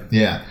idea.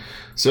 Yeah.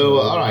 So,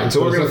 all right,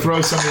 so we're going to throw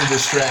something to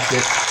distract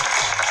it.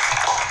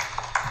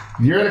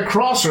 You're at a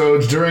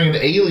crossroads during an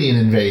alien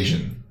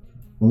invasion.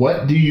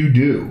 What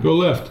do? Go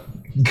left.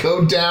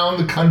 Go down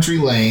the country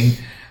lane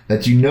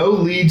that you know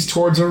leads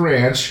towards a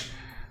ranch.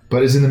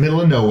 but is in the middle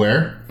of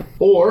nowhere.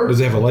 Or... Does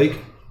it have a lake?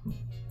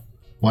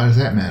 Why does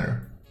that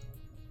matter?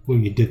 Well,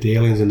 you dip the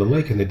aliens in the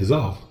lake and they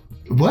dissolve.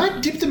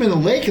 What? Dip them in a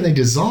lake and they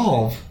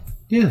dissolve?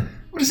 Yeah.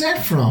 What is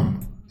that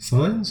from?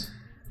 Signs?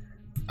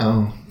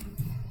 Oh.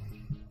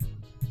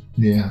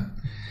 Yeah.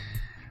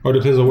 Or it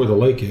depends on where the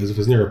lake is. If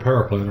it's near a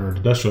power plant or an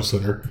industrial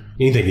center,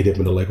 anything you dip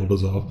in the lake will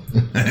dissolve.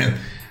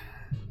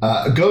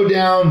 Go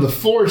down the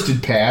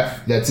forested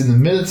path that's in the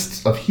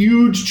midst of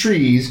huge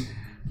trees,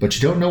 but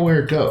you don't know where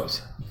it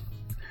goes.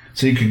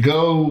 So you could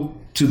go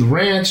to the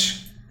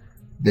ranch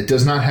that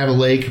does not have a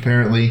lake,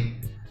 apparently,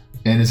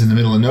 and is in the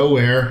middle of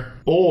nowhere,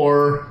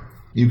 or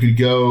you could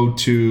go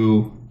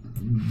to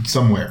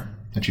somewhere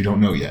that you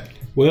don't know yet.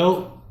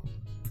 Well,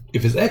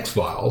 if it's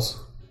X-Files,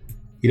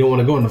 you don't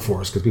want to go in the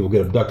forest because people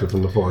get abducted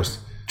from the forest.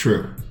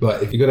 True.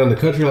 But if you go down the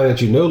country line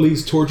that you know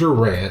leads towards your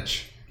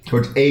ranch...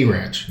 Towards a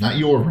ranch, not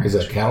your ranch. Is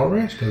it a cattle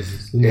ranch?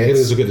 Because the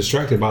aliens will get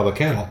distracted by the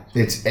cattle.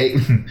 It's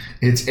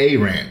a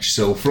ranch.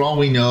 So for all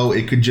we know,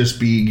 it could just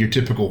be your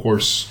typical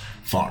horse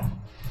farm.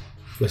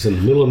 It's in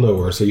the middle of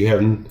nowhere, so you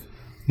have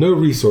no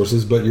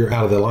resources, but you're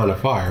out of the line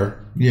of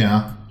fire.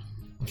 Yeah.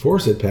 The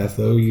forested path,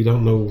 though, you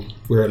don't know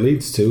where it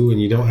leads to,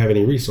 and you don't have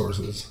any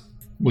resources.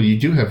 Well, you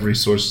do have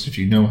resources if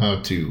you know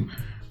how to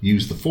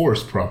use the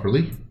forest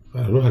properly. I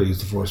don't know how to use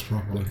the forest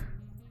properly.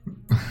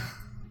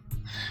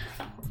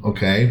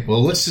 Okay,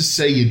 well, let's just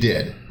say you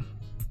did.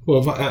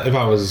 Well, if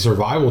I was a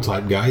survival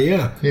type guy,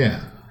 yeah.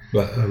 Yeah.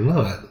 But I'm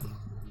not.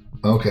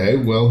 Okay,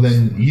 well,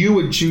 then you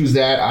would choose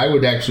that. I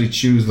would actually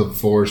choose the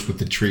forest with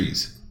the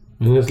trees.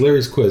 And it's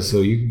Larry's quiz,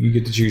 so you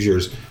get to choose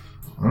yours.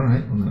 All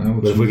right. Well, then I will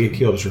but if we get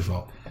killed, it's your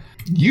fault.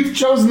 You've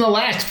chosen the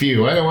last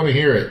few. I don't want to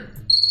hear it.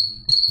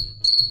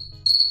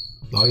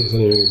 I guess I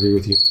didn't even agree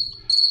with you.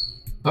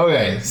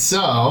 Okay,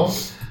 so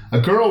a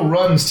girl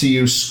runs to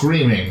you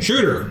screaming.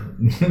 Shoot her!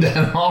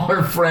 That all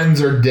her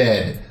friends are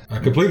dead. I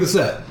complete the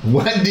set.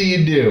 What do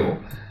you do?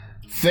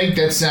 Think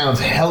that sounds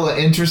hella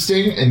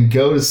interesting and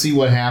go to see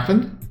what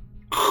happened?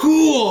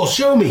 Cool!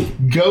 Show me!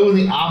 Go in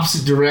the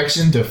opposite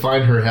direction to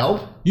find her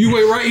help? You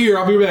wait right here.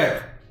 I'll be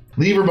back.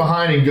 Leave her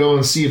behind and go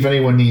and see if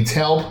anyone needs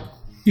help.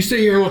 You stay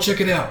here and we'll check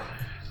it out.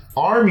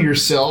 Arm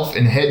yourself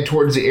and head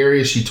towards the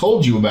area she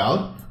told you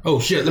about. Oh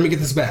shit, let me get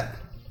this bat.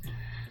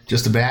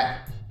 Just a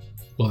bat?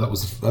 Well, that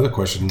was the other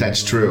question.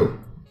 That's true.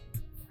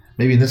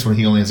 Maybe in this one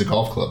he only has a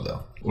golf club,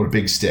 though. Or a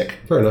big stick.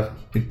 Fair enough.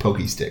 Big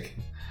pokey stick.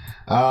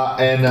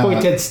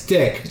 Pointed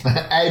stick.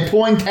 A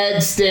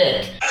pointed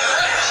stick.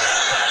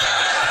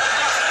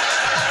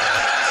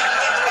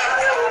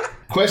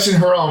 Question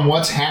her on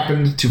what's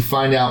happened to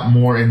find out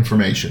more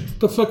information. What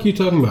the fuck are you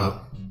talking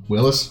about?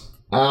 Willis?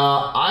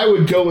 I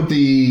would go with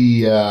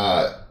the...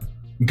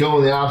 go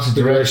in the opposite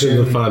direction.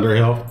 To find her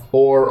help.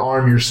 Or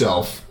arm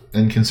yourself.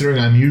 And considering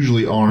I'm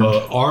usually armed...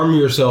 arm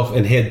yourself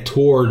and head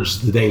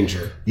towards the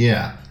danger.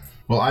 Yeah.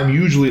 Well, I'm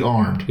usually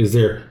armed. Is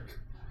there...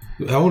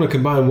 I want to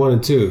combine 1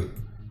 and 2.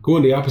 Go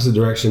in the opposite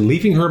direction,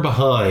 leaving her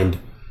behind.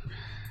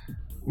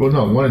 Well,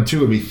 no. 1 and 2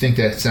 would be think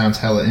that sounds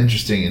hella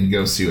interesting and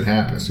go see what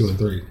happens. 2 and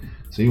 3.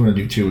 So you want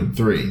to do 2 and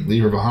 3.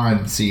 Leave her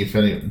behind and see if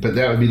any... But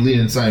that would be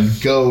leading inside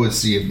and go and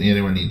see if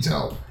anyone needs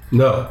help.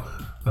 No.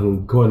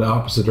 I'm going the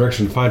opposite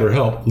direction, find her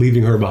help,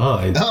 leaving her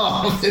behind.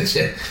 Oh,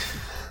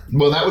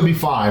 well, that would be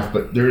 5,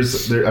 but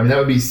that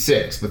would be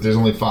 6, but there's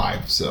only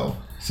 5, so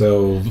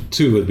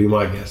 2 would be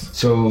my guess.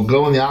 So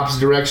go in the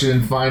opposite direction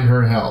and find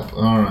her help.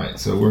 All right,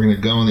 so we're going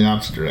to go in the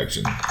opposite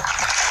direction.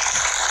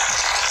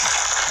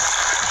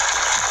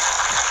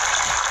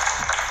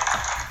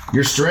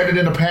 You're stranded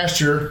in a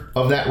pasture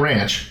of that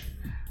ranch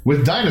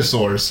with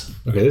dinosaurs.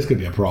 Okay, this could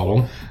be a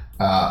problem.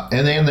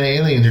 And then the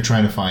aliens are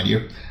trying to find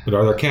you. But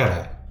are there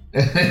cattle?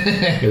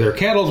 If there are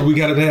cattle, we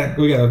got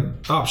an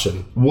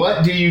option.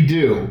 What do you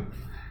do?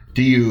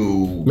 Do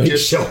you make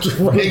shelter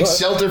for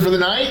the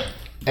night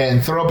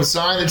and throw up a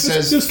sign that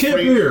says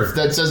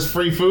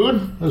free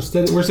food? We're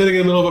sitting in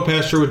the middle of a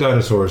pasture with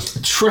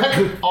dinosaurs. Trek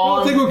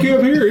on. I think we'll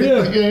camp here.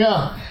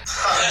 Yeah.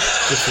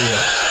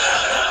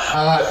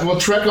 Yeah. We'll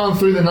trek on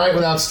through the night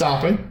without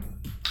stopping.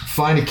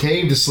 Find a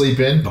cave to sleep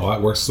in. Oh,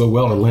 that works so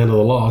well in Land of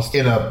the Lost.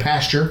 In a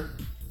pasture.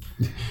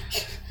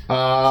 It's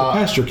a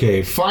pasture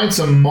cave. Find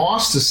some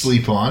moss to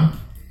sleep on.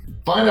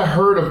 Find a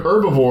herd of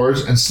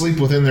herbivores and sleep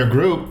within their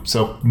group.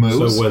 So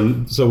moose.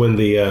 So when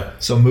the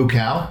moo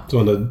cow.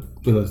 So when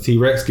the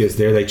T-Rex gets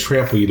there, they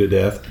trample you to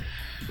death.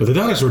 But the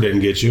dinosaur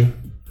didn't get you.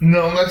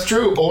 No, that's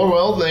true.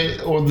 Or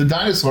the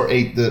dinosaur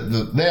ate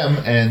them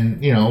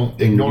and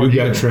ignored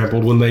you. You got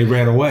trampled when they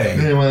ran away.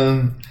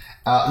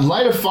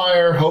 Light a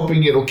fire,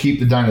 hoping it'll keep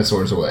the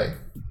dinosaurs away.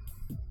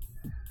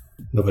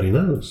 Nobody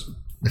knows.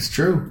 It's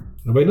true.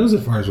 Nobody knows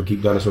that fires will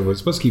keep dinosaurs away. It's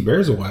supposed to keep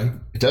bears away.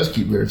 It does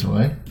keep bears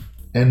away.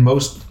 And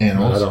most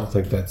animals. I don't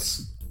think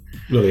that's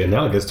really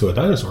analogous to a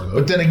dinosaur, though.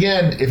 But then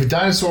again, if a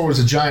dinosaur was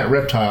a giant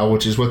reptile,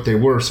 which is what they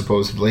were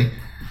supposedly,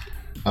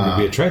 they'd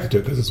be attracted to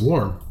it because it's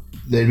warm.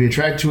 They'd be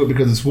attracted to it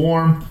because it's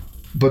warm,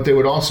 but they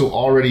would also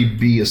already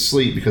be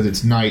asleep because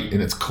it's night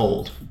and it's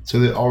cold. So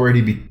they'd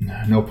already be,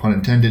 no pun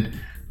intended,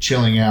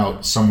 chilling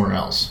out somewhere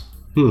else.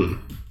 Well,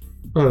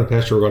 the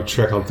pasture we're going to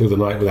trek on through the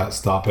night without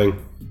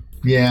stopping.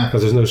 Yeah.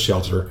 Because there's no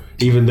shelter,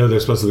 even though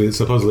there's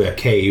supposedly a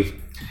cave.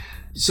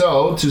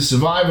 So, to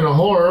survive in a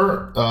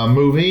horror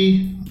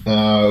movie,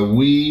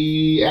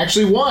 we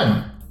actually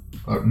won.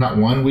 Not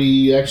won,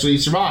 we actually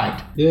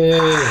survived. Yay!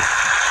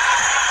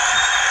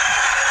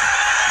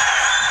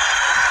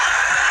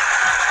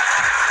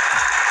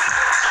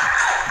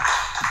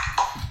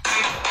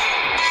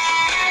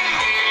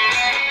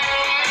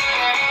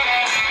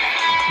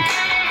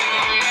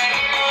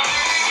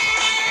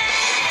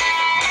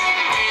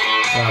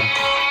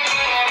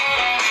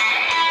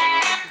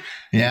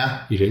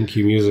 Yeah, you didn't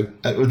cue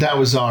music. That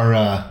was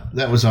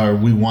our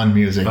we won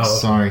music. Oh.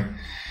 Sorry.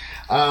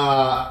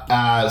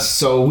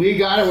 So we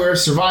got it. We're a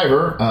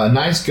survivor.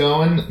 Nice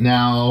going.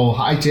 Now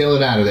hightail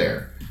it out of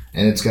there.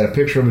 And it's got a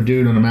picture of a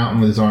dude on a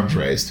mountain with his arms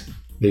raised.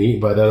 Being eaten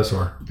by a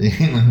dinosaur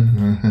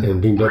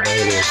and beamed up by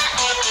aliens.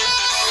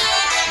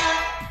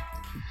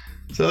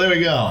 So there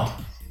we go.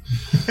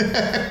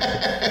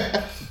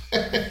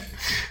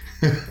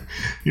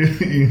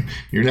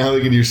 You're now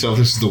thinking to yourself,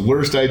 this is the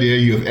worst idea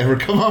you have ever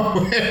come up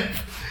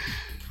with.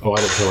 Oh, I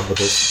didn't come up with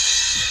this.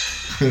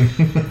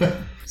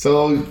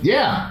 So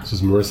yeah, this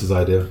was Marissa's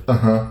idea.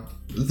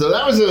 So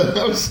that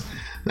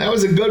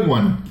was a good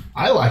one.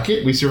 I like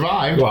it. We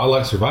survived. Well, I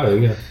like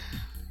surviving. Yeah.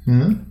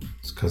 Mm-hmm.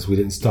 It's because we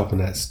didn't stop in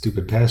that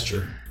stupid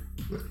pasture.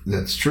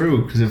 That's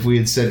true. Because if we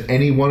had said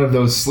any one of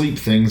those sleep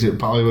things, it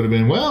probably would have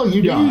been, well,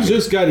 you died. You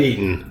just got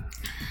eaten.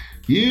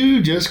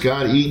 You just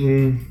got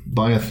eaten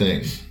by a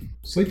thing.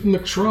 Sleep in the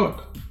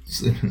truck.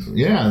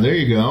 Yeah, there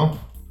you go.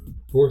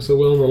 Worked so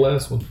well in the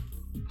last one.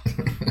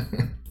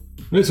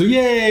 So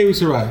yay, we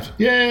survived.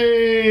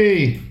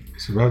 Yay!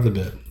 Survived a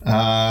bit.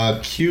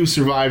 Cue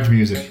survived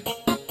music.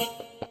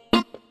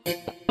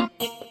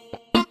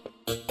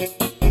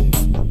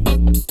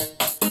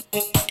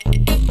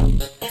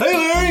 Hey,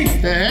 Larry!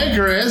 Hey,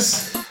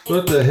 Chris.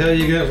 What the hell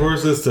you got for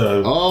us this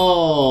time?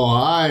 Oh,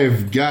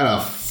 I've got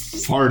a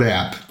fart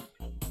app.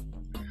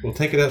 Well,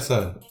 take it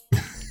outside.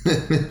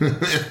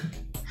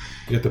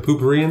 You got the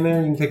poopery in there?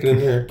 You can take it in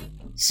there.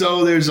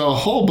 So there's a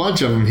whole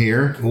bunch of them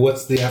here.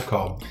 What's the app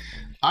called?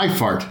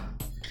 iFart.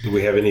 Do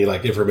we have any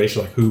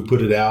information like who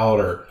put it out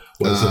or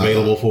what it's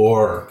available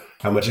for or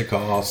how much it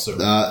costs? Or...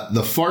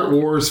 the Fart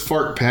Wars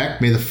Fart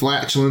Pack. May the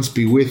flatulence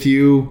be with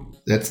you.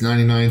 That's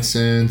 99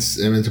 cents.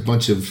 And it's a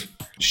bunch of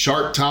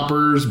Shark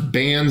Toppers,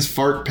 Bands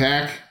Fart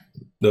Pack.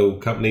 No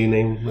company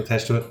name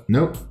attached to it?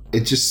 Nope.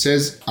 It just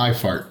says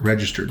iFart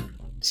registered.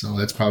 So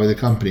that's probably the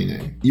company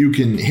name. You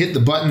can hit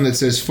the button that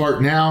says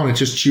Fart Now and it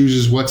just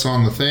chooses what's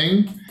on the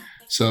thing.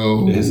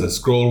 So it has a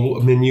scroll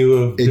menu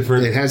of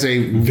different it has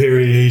a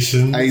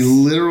variations. A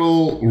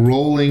literal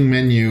rolling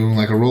menu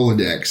like a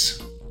Rolodex.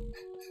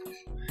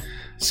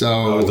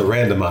 So the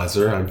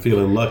randomizer. I'm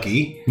feeling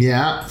lucky.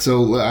 Yeah.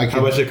 So how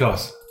much it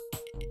costs?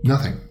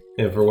 Nothing.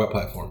 And for what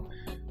platform?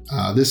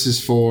 This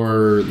is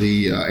for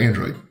the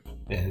Android.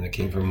 And it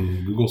came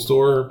from Google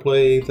Store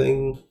Play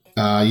thing?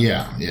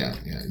 Yeah.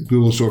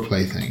 Google Store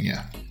Play thing,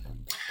 yeah.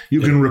 You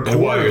can record.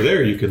 And while you're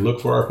there, you can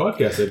look for our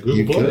podcast at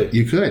Google Play.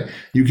 You could.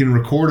 You can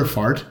record a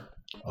fart.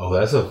 Oh,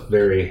 that's a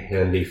very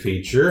handy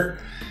feature.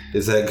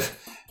 Is that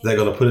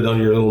going to put it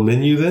on your little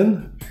menu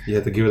then? You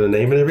have to give it a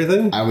name and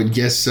everything? I would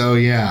guess so,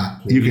 yeah.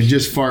 Maybe you can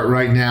just fart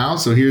right now.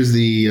 So here's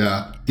the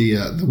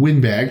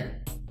wind bag.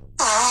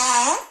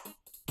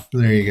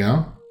 There you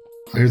go.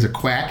 There's a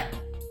quack.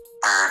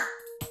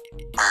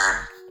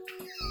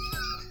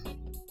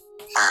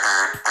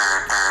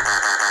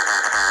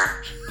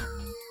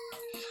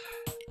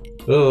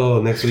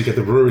 Oh, next week at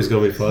the brewery is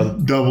going to be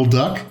fun. Double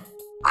duck.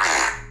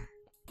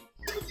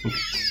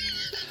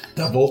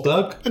 Double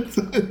duck?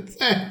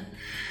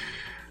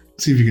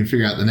 See if you can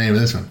figure out the name of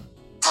this one.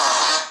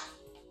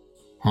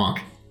 Honk.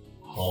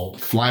 Honk.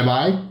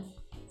 Flyby.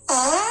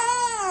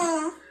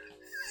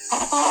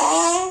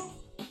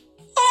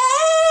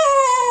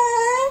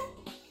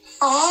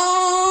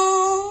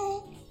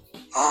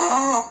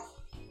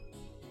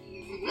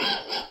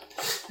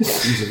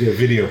 This used to be a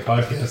video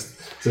podcast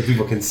so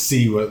people can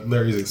see what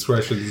Larry's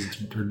expressions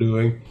are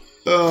doing.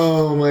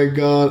 Oh my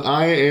god,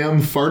 I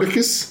am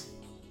Farticus.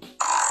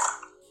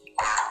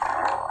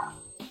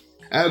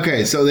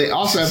 Okay, so they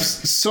also have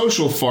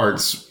social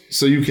farts,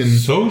 so you can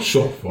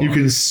you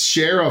can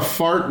share a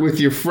fart with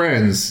your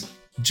friends.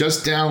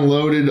 Just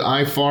downloaded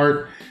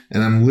iFart,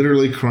 and I'm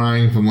literally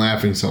crying from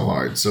laughing so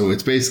hard. So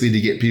it's basically to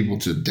get people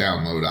to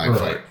download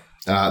iFart.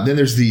 Right. Then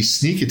there's the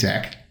sneak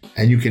attack,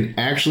 and you can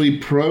actually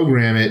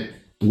program it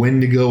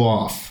when to go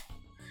off.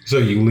 So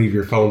you can leave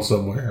your phone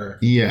somewhere.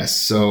 Yes.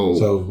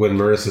 So when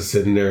Marissa's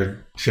sitting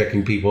there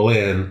checking people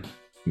in,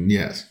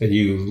 yes, and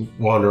you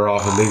wander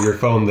off and leave your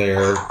phone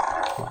there.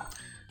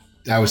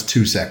 That was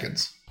 2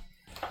 seconds.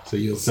 So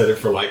you'll set it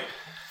for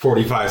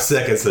 45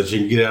 seconds so that you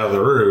can get out of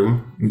the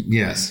room.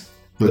 Yes.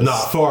 But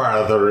not far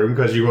out of the room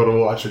because you want to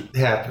watch it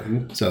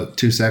happen. So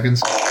 2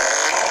 seconds.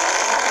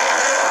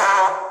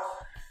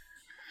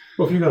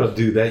 Well, if you're going to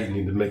do that, you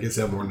need to make it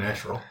sound more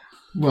natural.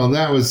 Well,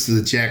 that was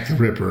the Jack the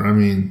Ripper. I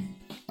mean,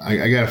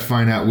 I got to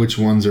find out which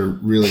ones are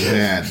really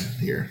bad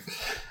here.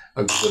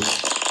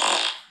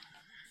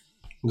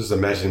 I'm just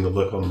imagining the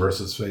look on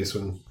Marissa's face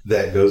when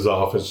that goes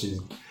off and she's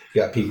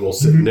got people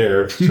sitting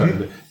there trying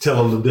to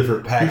tell them the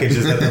different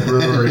packages at the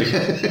brewery.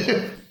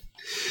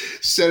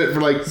 Set it for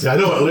like... See, I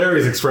know what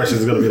Larry's expression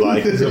is going to be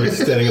like. He's going to be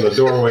standing in the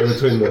doorway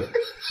between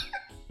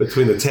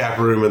the tap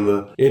room and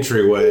the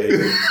entryway,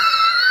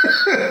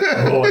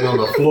 rolling on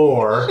the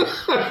floor.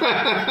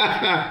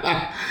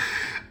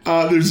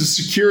 There's a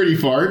security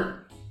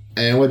fart,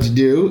 and what you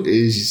do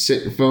is you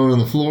set your phone on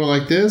the floor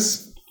like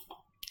this,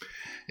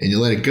 and you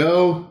let it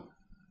go.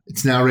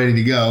 It's now ready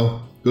to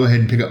go. Go ahead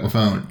and pick up my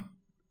phone.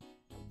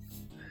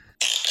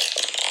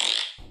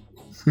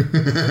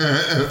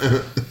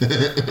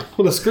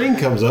 Well, the screen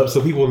comes up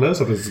so people know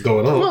something's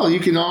going on. Well, you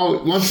can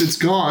once it's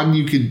gone,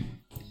 you could,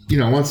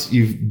 once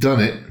you've done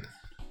it.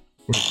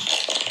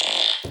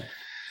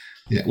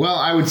 Yeah. Well,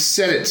 I would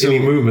set it so any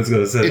movement's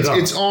going to set it off.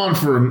 It's on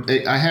for.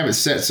 I have it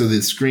set so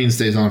the screen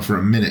stays on for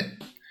a minute.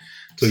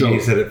 So you need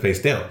to set it face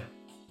down.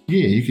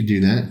 Yeah, you could do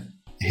that.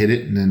 Hit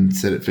it and then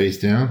set it face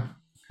down.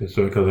 And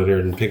so it comes out there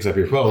and picks up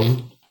your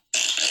phone.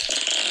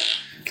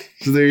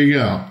 So there you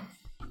go.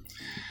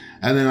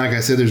 And then, like I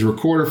said, there's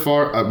recorder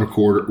fart. So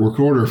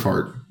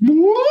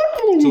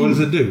what does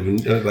it do?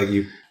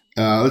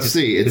 Let's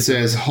see. It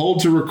says hold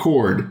to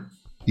record.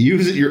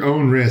 Use at your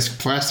own risk.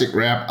 Plastic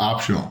wrap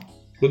optional.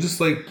 Well, just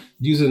make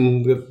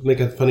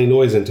a funny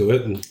noise into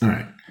it and all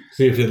right.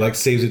 See if it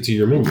saves it to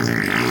your memory.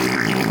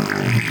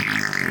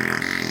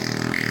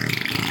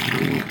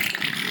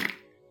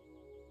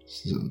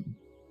 So,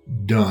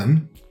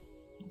 done.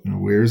 Now,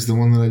 where's the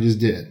one that I just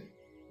did?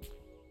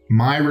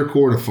 My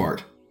record a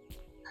fart.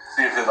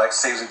 See if it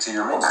saves it to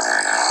your memory.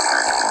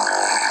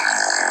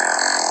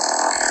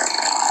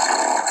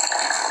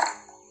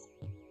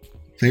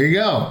 There you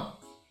go.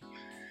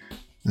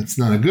 That's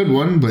not a good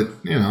one, but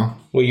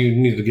Well, you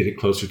need to get it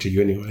closer to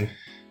you anyway.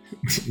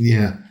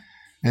 Yeah.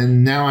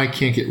 And now I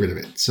can't get rid of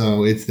it,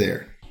 so it's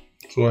there.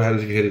 So how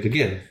did you hit it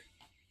again?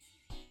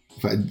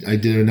 If I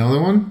did another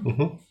one?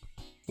 Mm-hmm.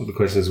 Well, the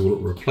question is, will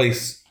it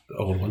replace the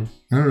old one?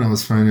 I don't know.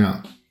 Let's find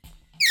out.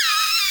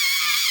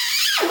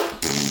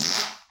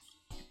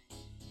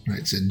 All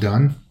right, is it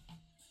done?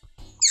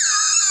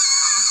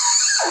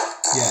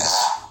 Yes.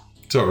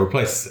 So it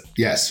replaces it.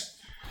 Yes.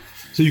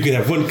 So you can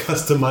have one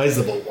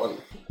customizable one.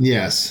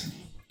 Yes.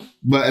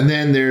 And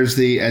then there's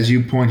as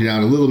you pointed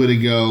out a little bit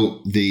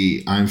ago,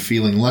 the I'm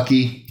feeling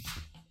lucky.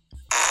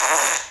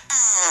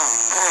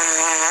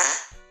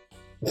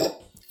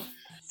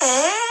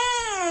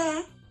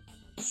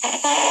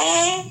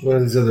 What are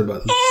these other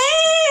buttons?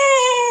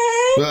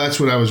 Well, that's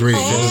what I was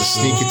reading. There's the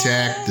sneak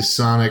attack, the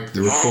sonic,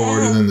 the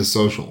record, and then the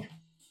social.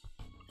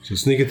 So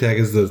sneak attack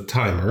is the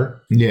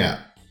timer.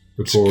 Yeah.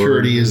 Record,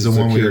 security is the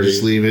one where you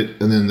just leave it,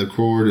 and then the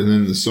record, and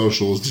then the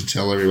social is to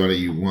tell everybody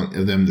you want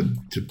them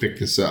to pick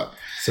this up.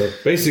 So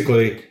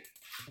basically,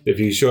 if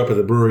you show up at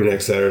the brewery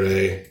next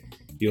Saturday,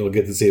 you'll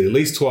get to see it at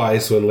least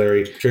twice when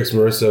Larry tricks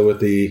Marissa with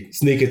the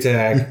sneak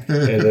attack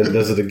and then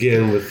does it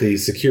again with the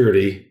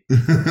security.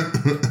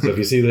 So if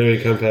you see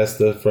Larry come past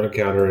the front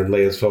counter and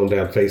lay his phone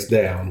down face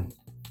down,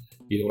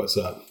 you know what's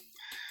up.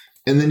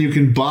 And then you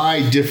can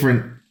buy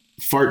different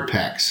fart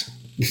packs.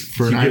 You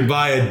can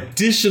buy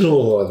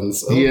additional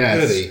ones. Oh,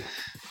 yes. Goody.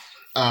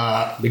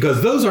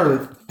 Because those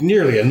aren't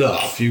nearly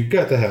enough. You've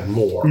got to have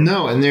more.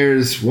 No, and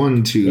there's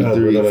 1, 2,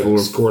 3, 4.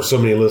 Score so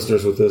many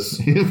listeners with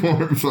this.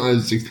 4,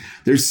 5, 6.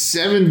 There's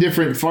 7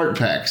 different fart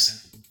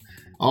packs,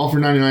 all for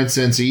 99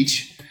 cents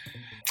each.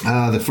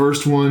 The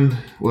first one,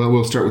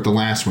 we'll start with the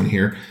last one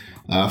here.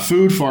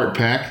 Food fart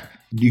pack.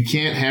 You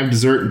can't have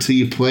dessert until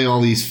you play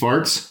all these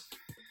farts.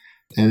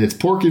 And it's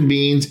pork and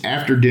beans,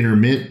 after dinner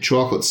mint,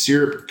 chocolate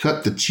syrup,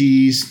 cut the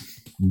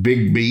cheese,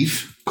 big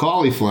beef,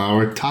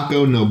 cauliflower,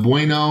 taco no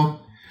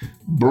bueno,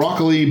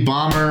 broccoli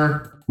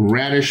bomber,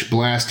 radish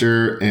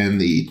blaster,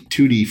 and the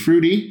tutti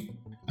frutti.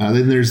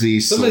 Then there's the...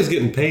 Somebody's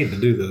getting paid to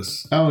do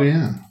this. Oh,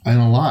 yeah. And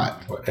a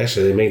lot. Well,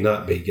 actually, they may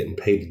not be getting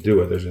paid to do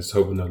it. They're just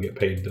hoping they'll get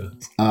paid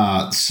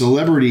to...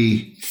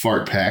 Celebrity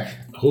fart pack.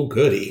 Oh,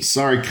 goody.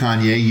 Sorry,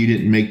 Kanye, you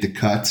didn't make the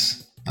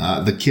cuts.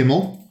 The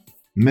Kimmel,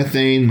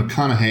 Methane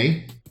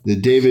McConaughey, the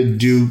David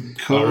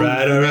Duchovny. All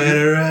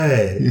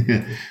right.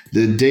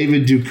 The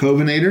David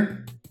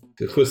Duchovnator.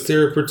 Was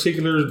there a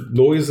particular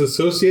noise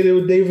associated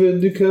with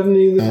David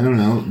Duchovny? I don't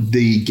know.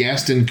 The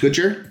Gaston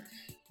Kutcher,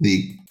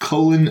 the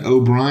Colin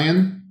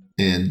O'Brien,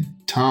 and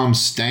Tom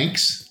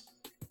Stanks.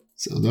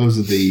 So those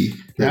are the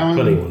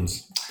funny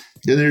ones.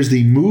 Then there's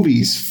the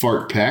Movies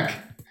fart pack.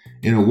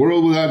 In a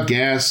world without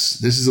gas,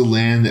 this is a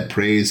land that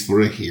prays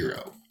for a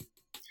hero.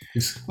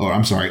 Oh,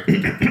 I'm sorry.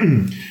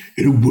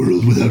 In a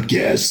world without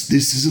gas,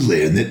 this is a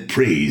land that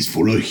prays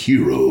for a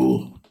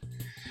hero.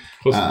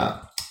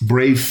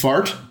 Brave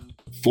Fart,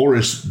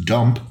 Forest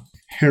Dump,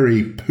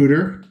 Harry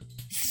Pooter,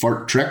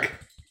 Fart Trek,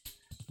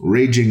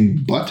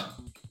 Raging Butt,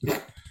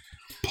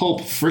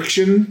 Pulp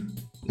Friction,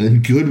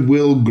 and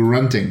Goodwill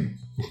Grunting.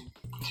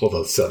 All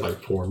those sound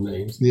like porn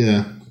names.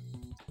 Yeah.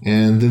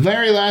 And the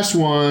very last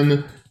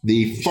one,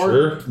 the Fart...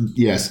 Sure?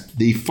 Yes,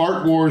 the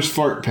Fart Wars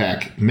Fart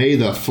Pack. May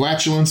the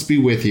flatulence be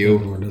with you.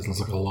 Oh, that sounds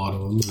like a lot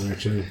of them,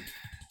 actually.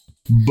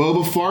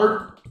 Boba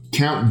Fart,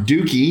 Count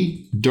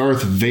Dookie,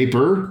 Darth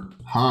Vapor,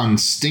 Han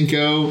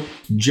Stinko,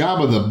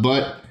 Jabba the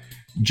Butt,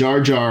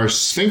 Jar Jar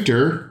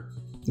Sphincter,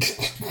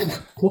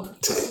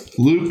 What?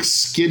 Luke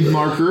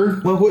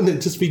Skidmarker. Why wouldn't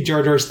it just be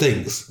Jar Jar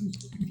Stinks?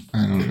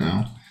 I don't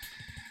know.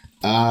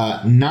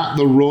 Not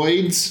the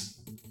Roids,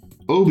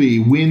 Obi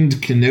Wind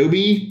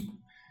Kenobi,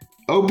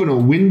 Open a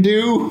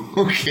Window.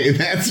 Okay,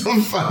 that's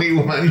a funny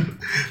one.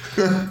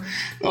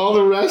 All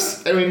the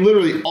rest, I mean,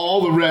 literally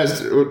all the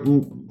rest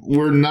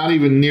were not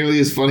even nearly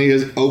as funny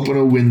as Open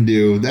a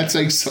Window. That's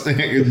like something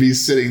I could be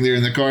sitting there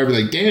in the car and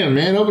be like, damn,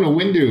 man, open a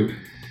window.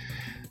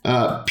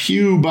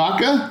 Pew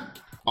Baka,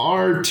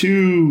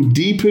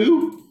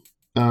 R2D2,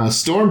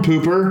 Storm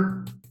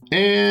Pooper,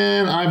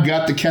 and I've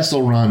got the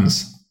Kessel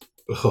Runs.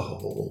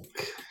 Oh,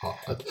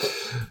 God.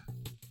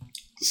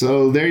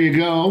 So there you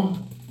go.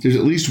 There's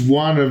at least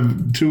one or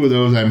two of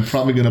those I'm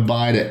probably going to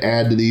buy to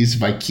add to these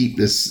if I keep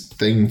this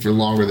thing for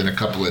longer than a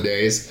couple of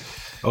days.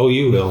 Oh,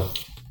 you will.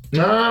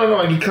 No, I don't know.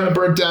 I get kind of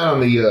burnt down on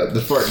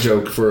the fart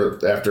joke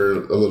for after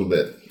a little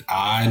bit.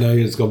 I know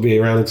it's going to be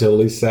around until at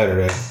least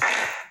Saturday.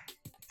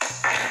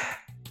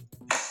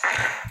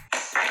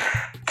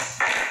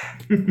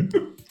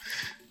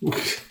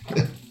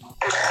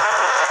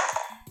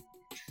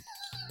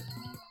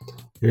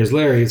 Here's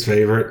Larry's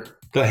favorite,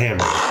 the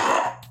hammer.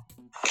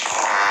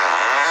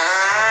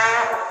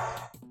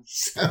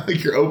 Sound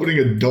like you're opening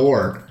a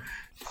door.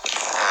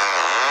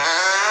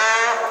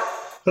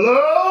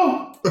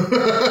 Hello?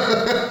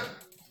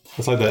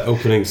 It's like that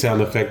opening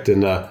sound effect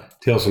in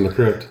Tales from the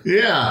Crypt.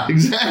 Yeah,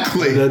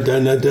 exactly. Dun,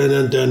 dun, dun,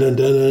 dun, dun, dun,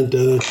 dun,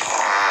 dun,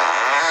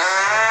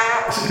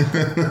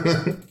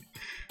 dun.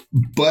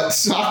 Butt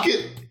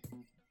socket.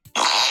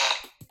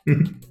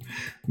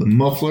 The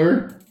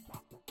muffler.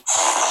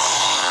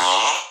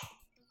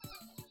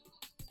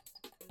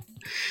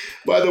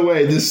 By the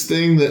way, this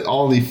thing that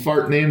all the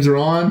fart names are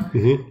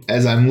on,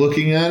 as I'm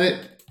looking at it,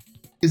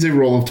 is a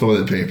roll of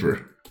toilet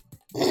paper.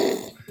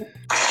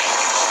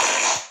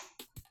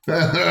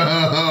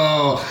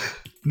 Oh,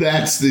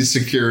 that's the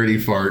security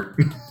fart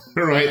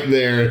right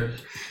there.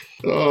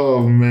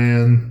 Oh,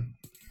 man.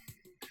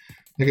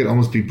 That could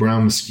almost be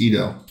brown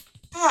mosquito.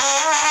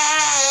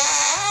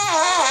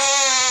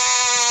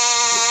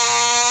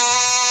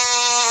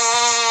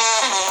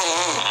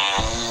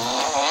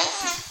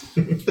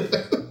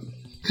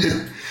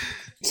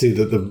 See,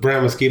 the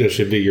brown mosquito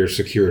should be your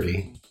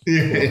security.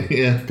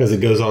 Yeah. Because it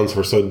goes on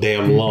for so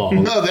damn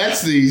long. No,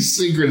 that's the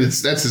secret.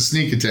 That's a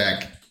sneak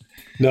attack.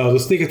 No, the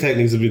sneak attack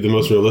needs to be the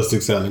most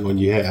realistic sounding one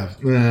you have.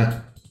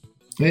 And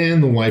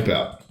the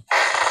wipeout.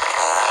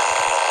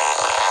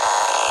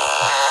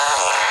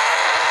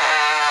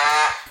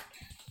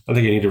 I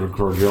think you need to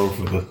record your own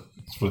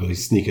for the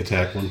sneak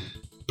attack one.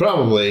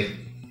 Probably.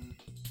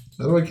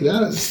 How do I get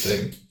out of this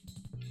thing?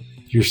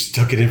 You're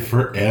stuck in it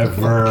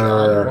forever.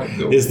 Oh,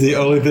 God, it's the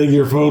only thing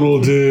your phone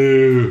will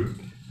do.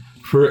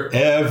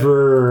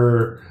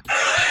 Forever.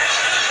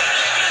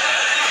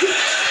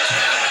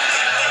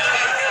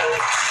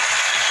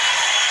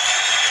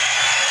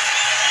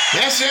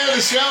 That's the end of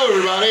the show,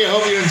 everybody. I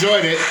hope you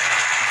enjoyed it.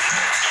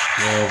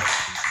 Well,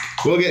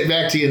 we'll get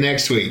back to you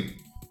next week.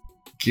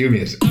 Cue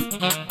music.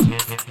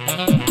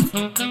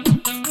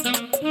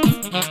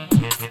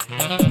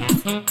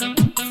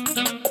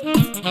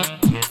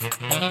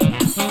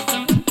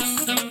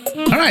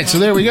 All right, so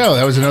there we go.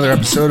 That was another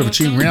episode of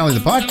Achieving Reality,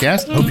 the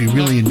podcast. Hope you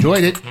really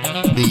enjoyed it.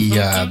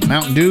 The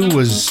Mountain Dew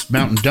was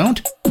Mountain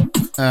Don't.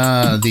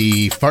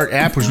 The Fart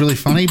app was really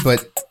funny,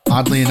 but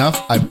oddly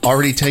enough, I've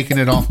already taken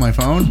it off my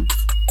phone.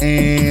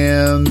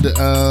 And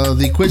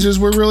the quizzes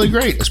were really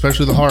great,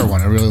 especially the horror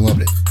one. I really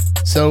loved it.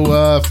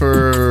 So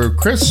for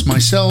Chris,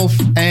 myself,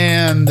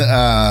 and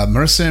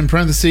Marissa in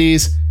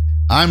parentheses,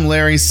 I'm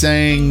Larry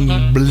saying...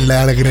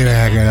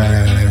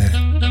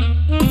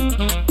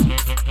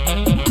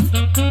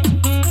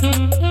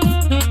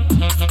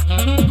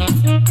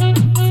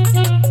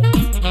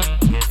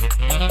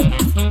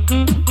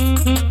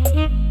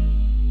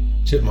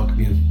 Chipmunk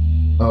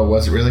again. Oh,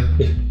 was it really?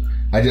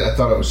 I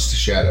thought it was just a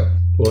shadow.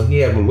 Well, he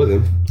had one with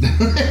him.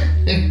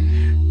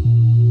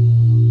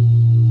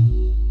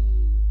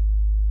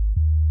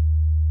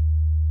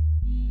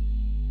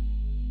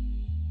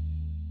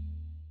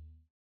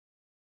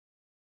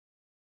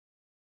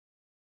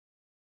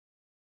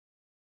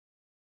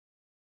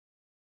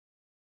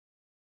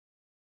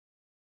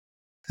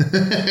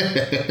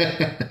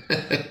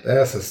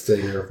 That's a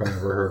stinger if I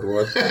ever heard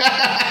one.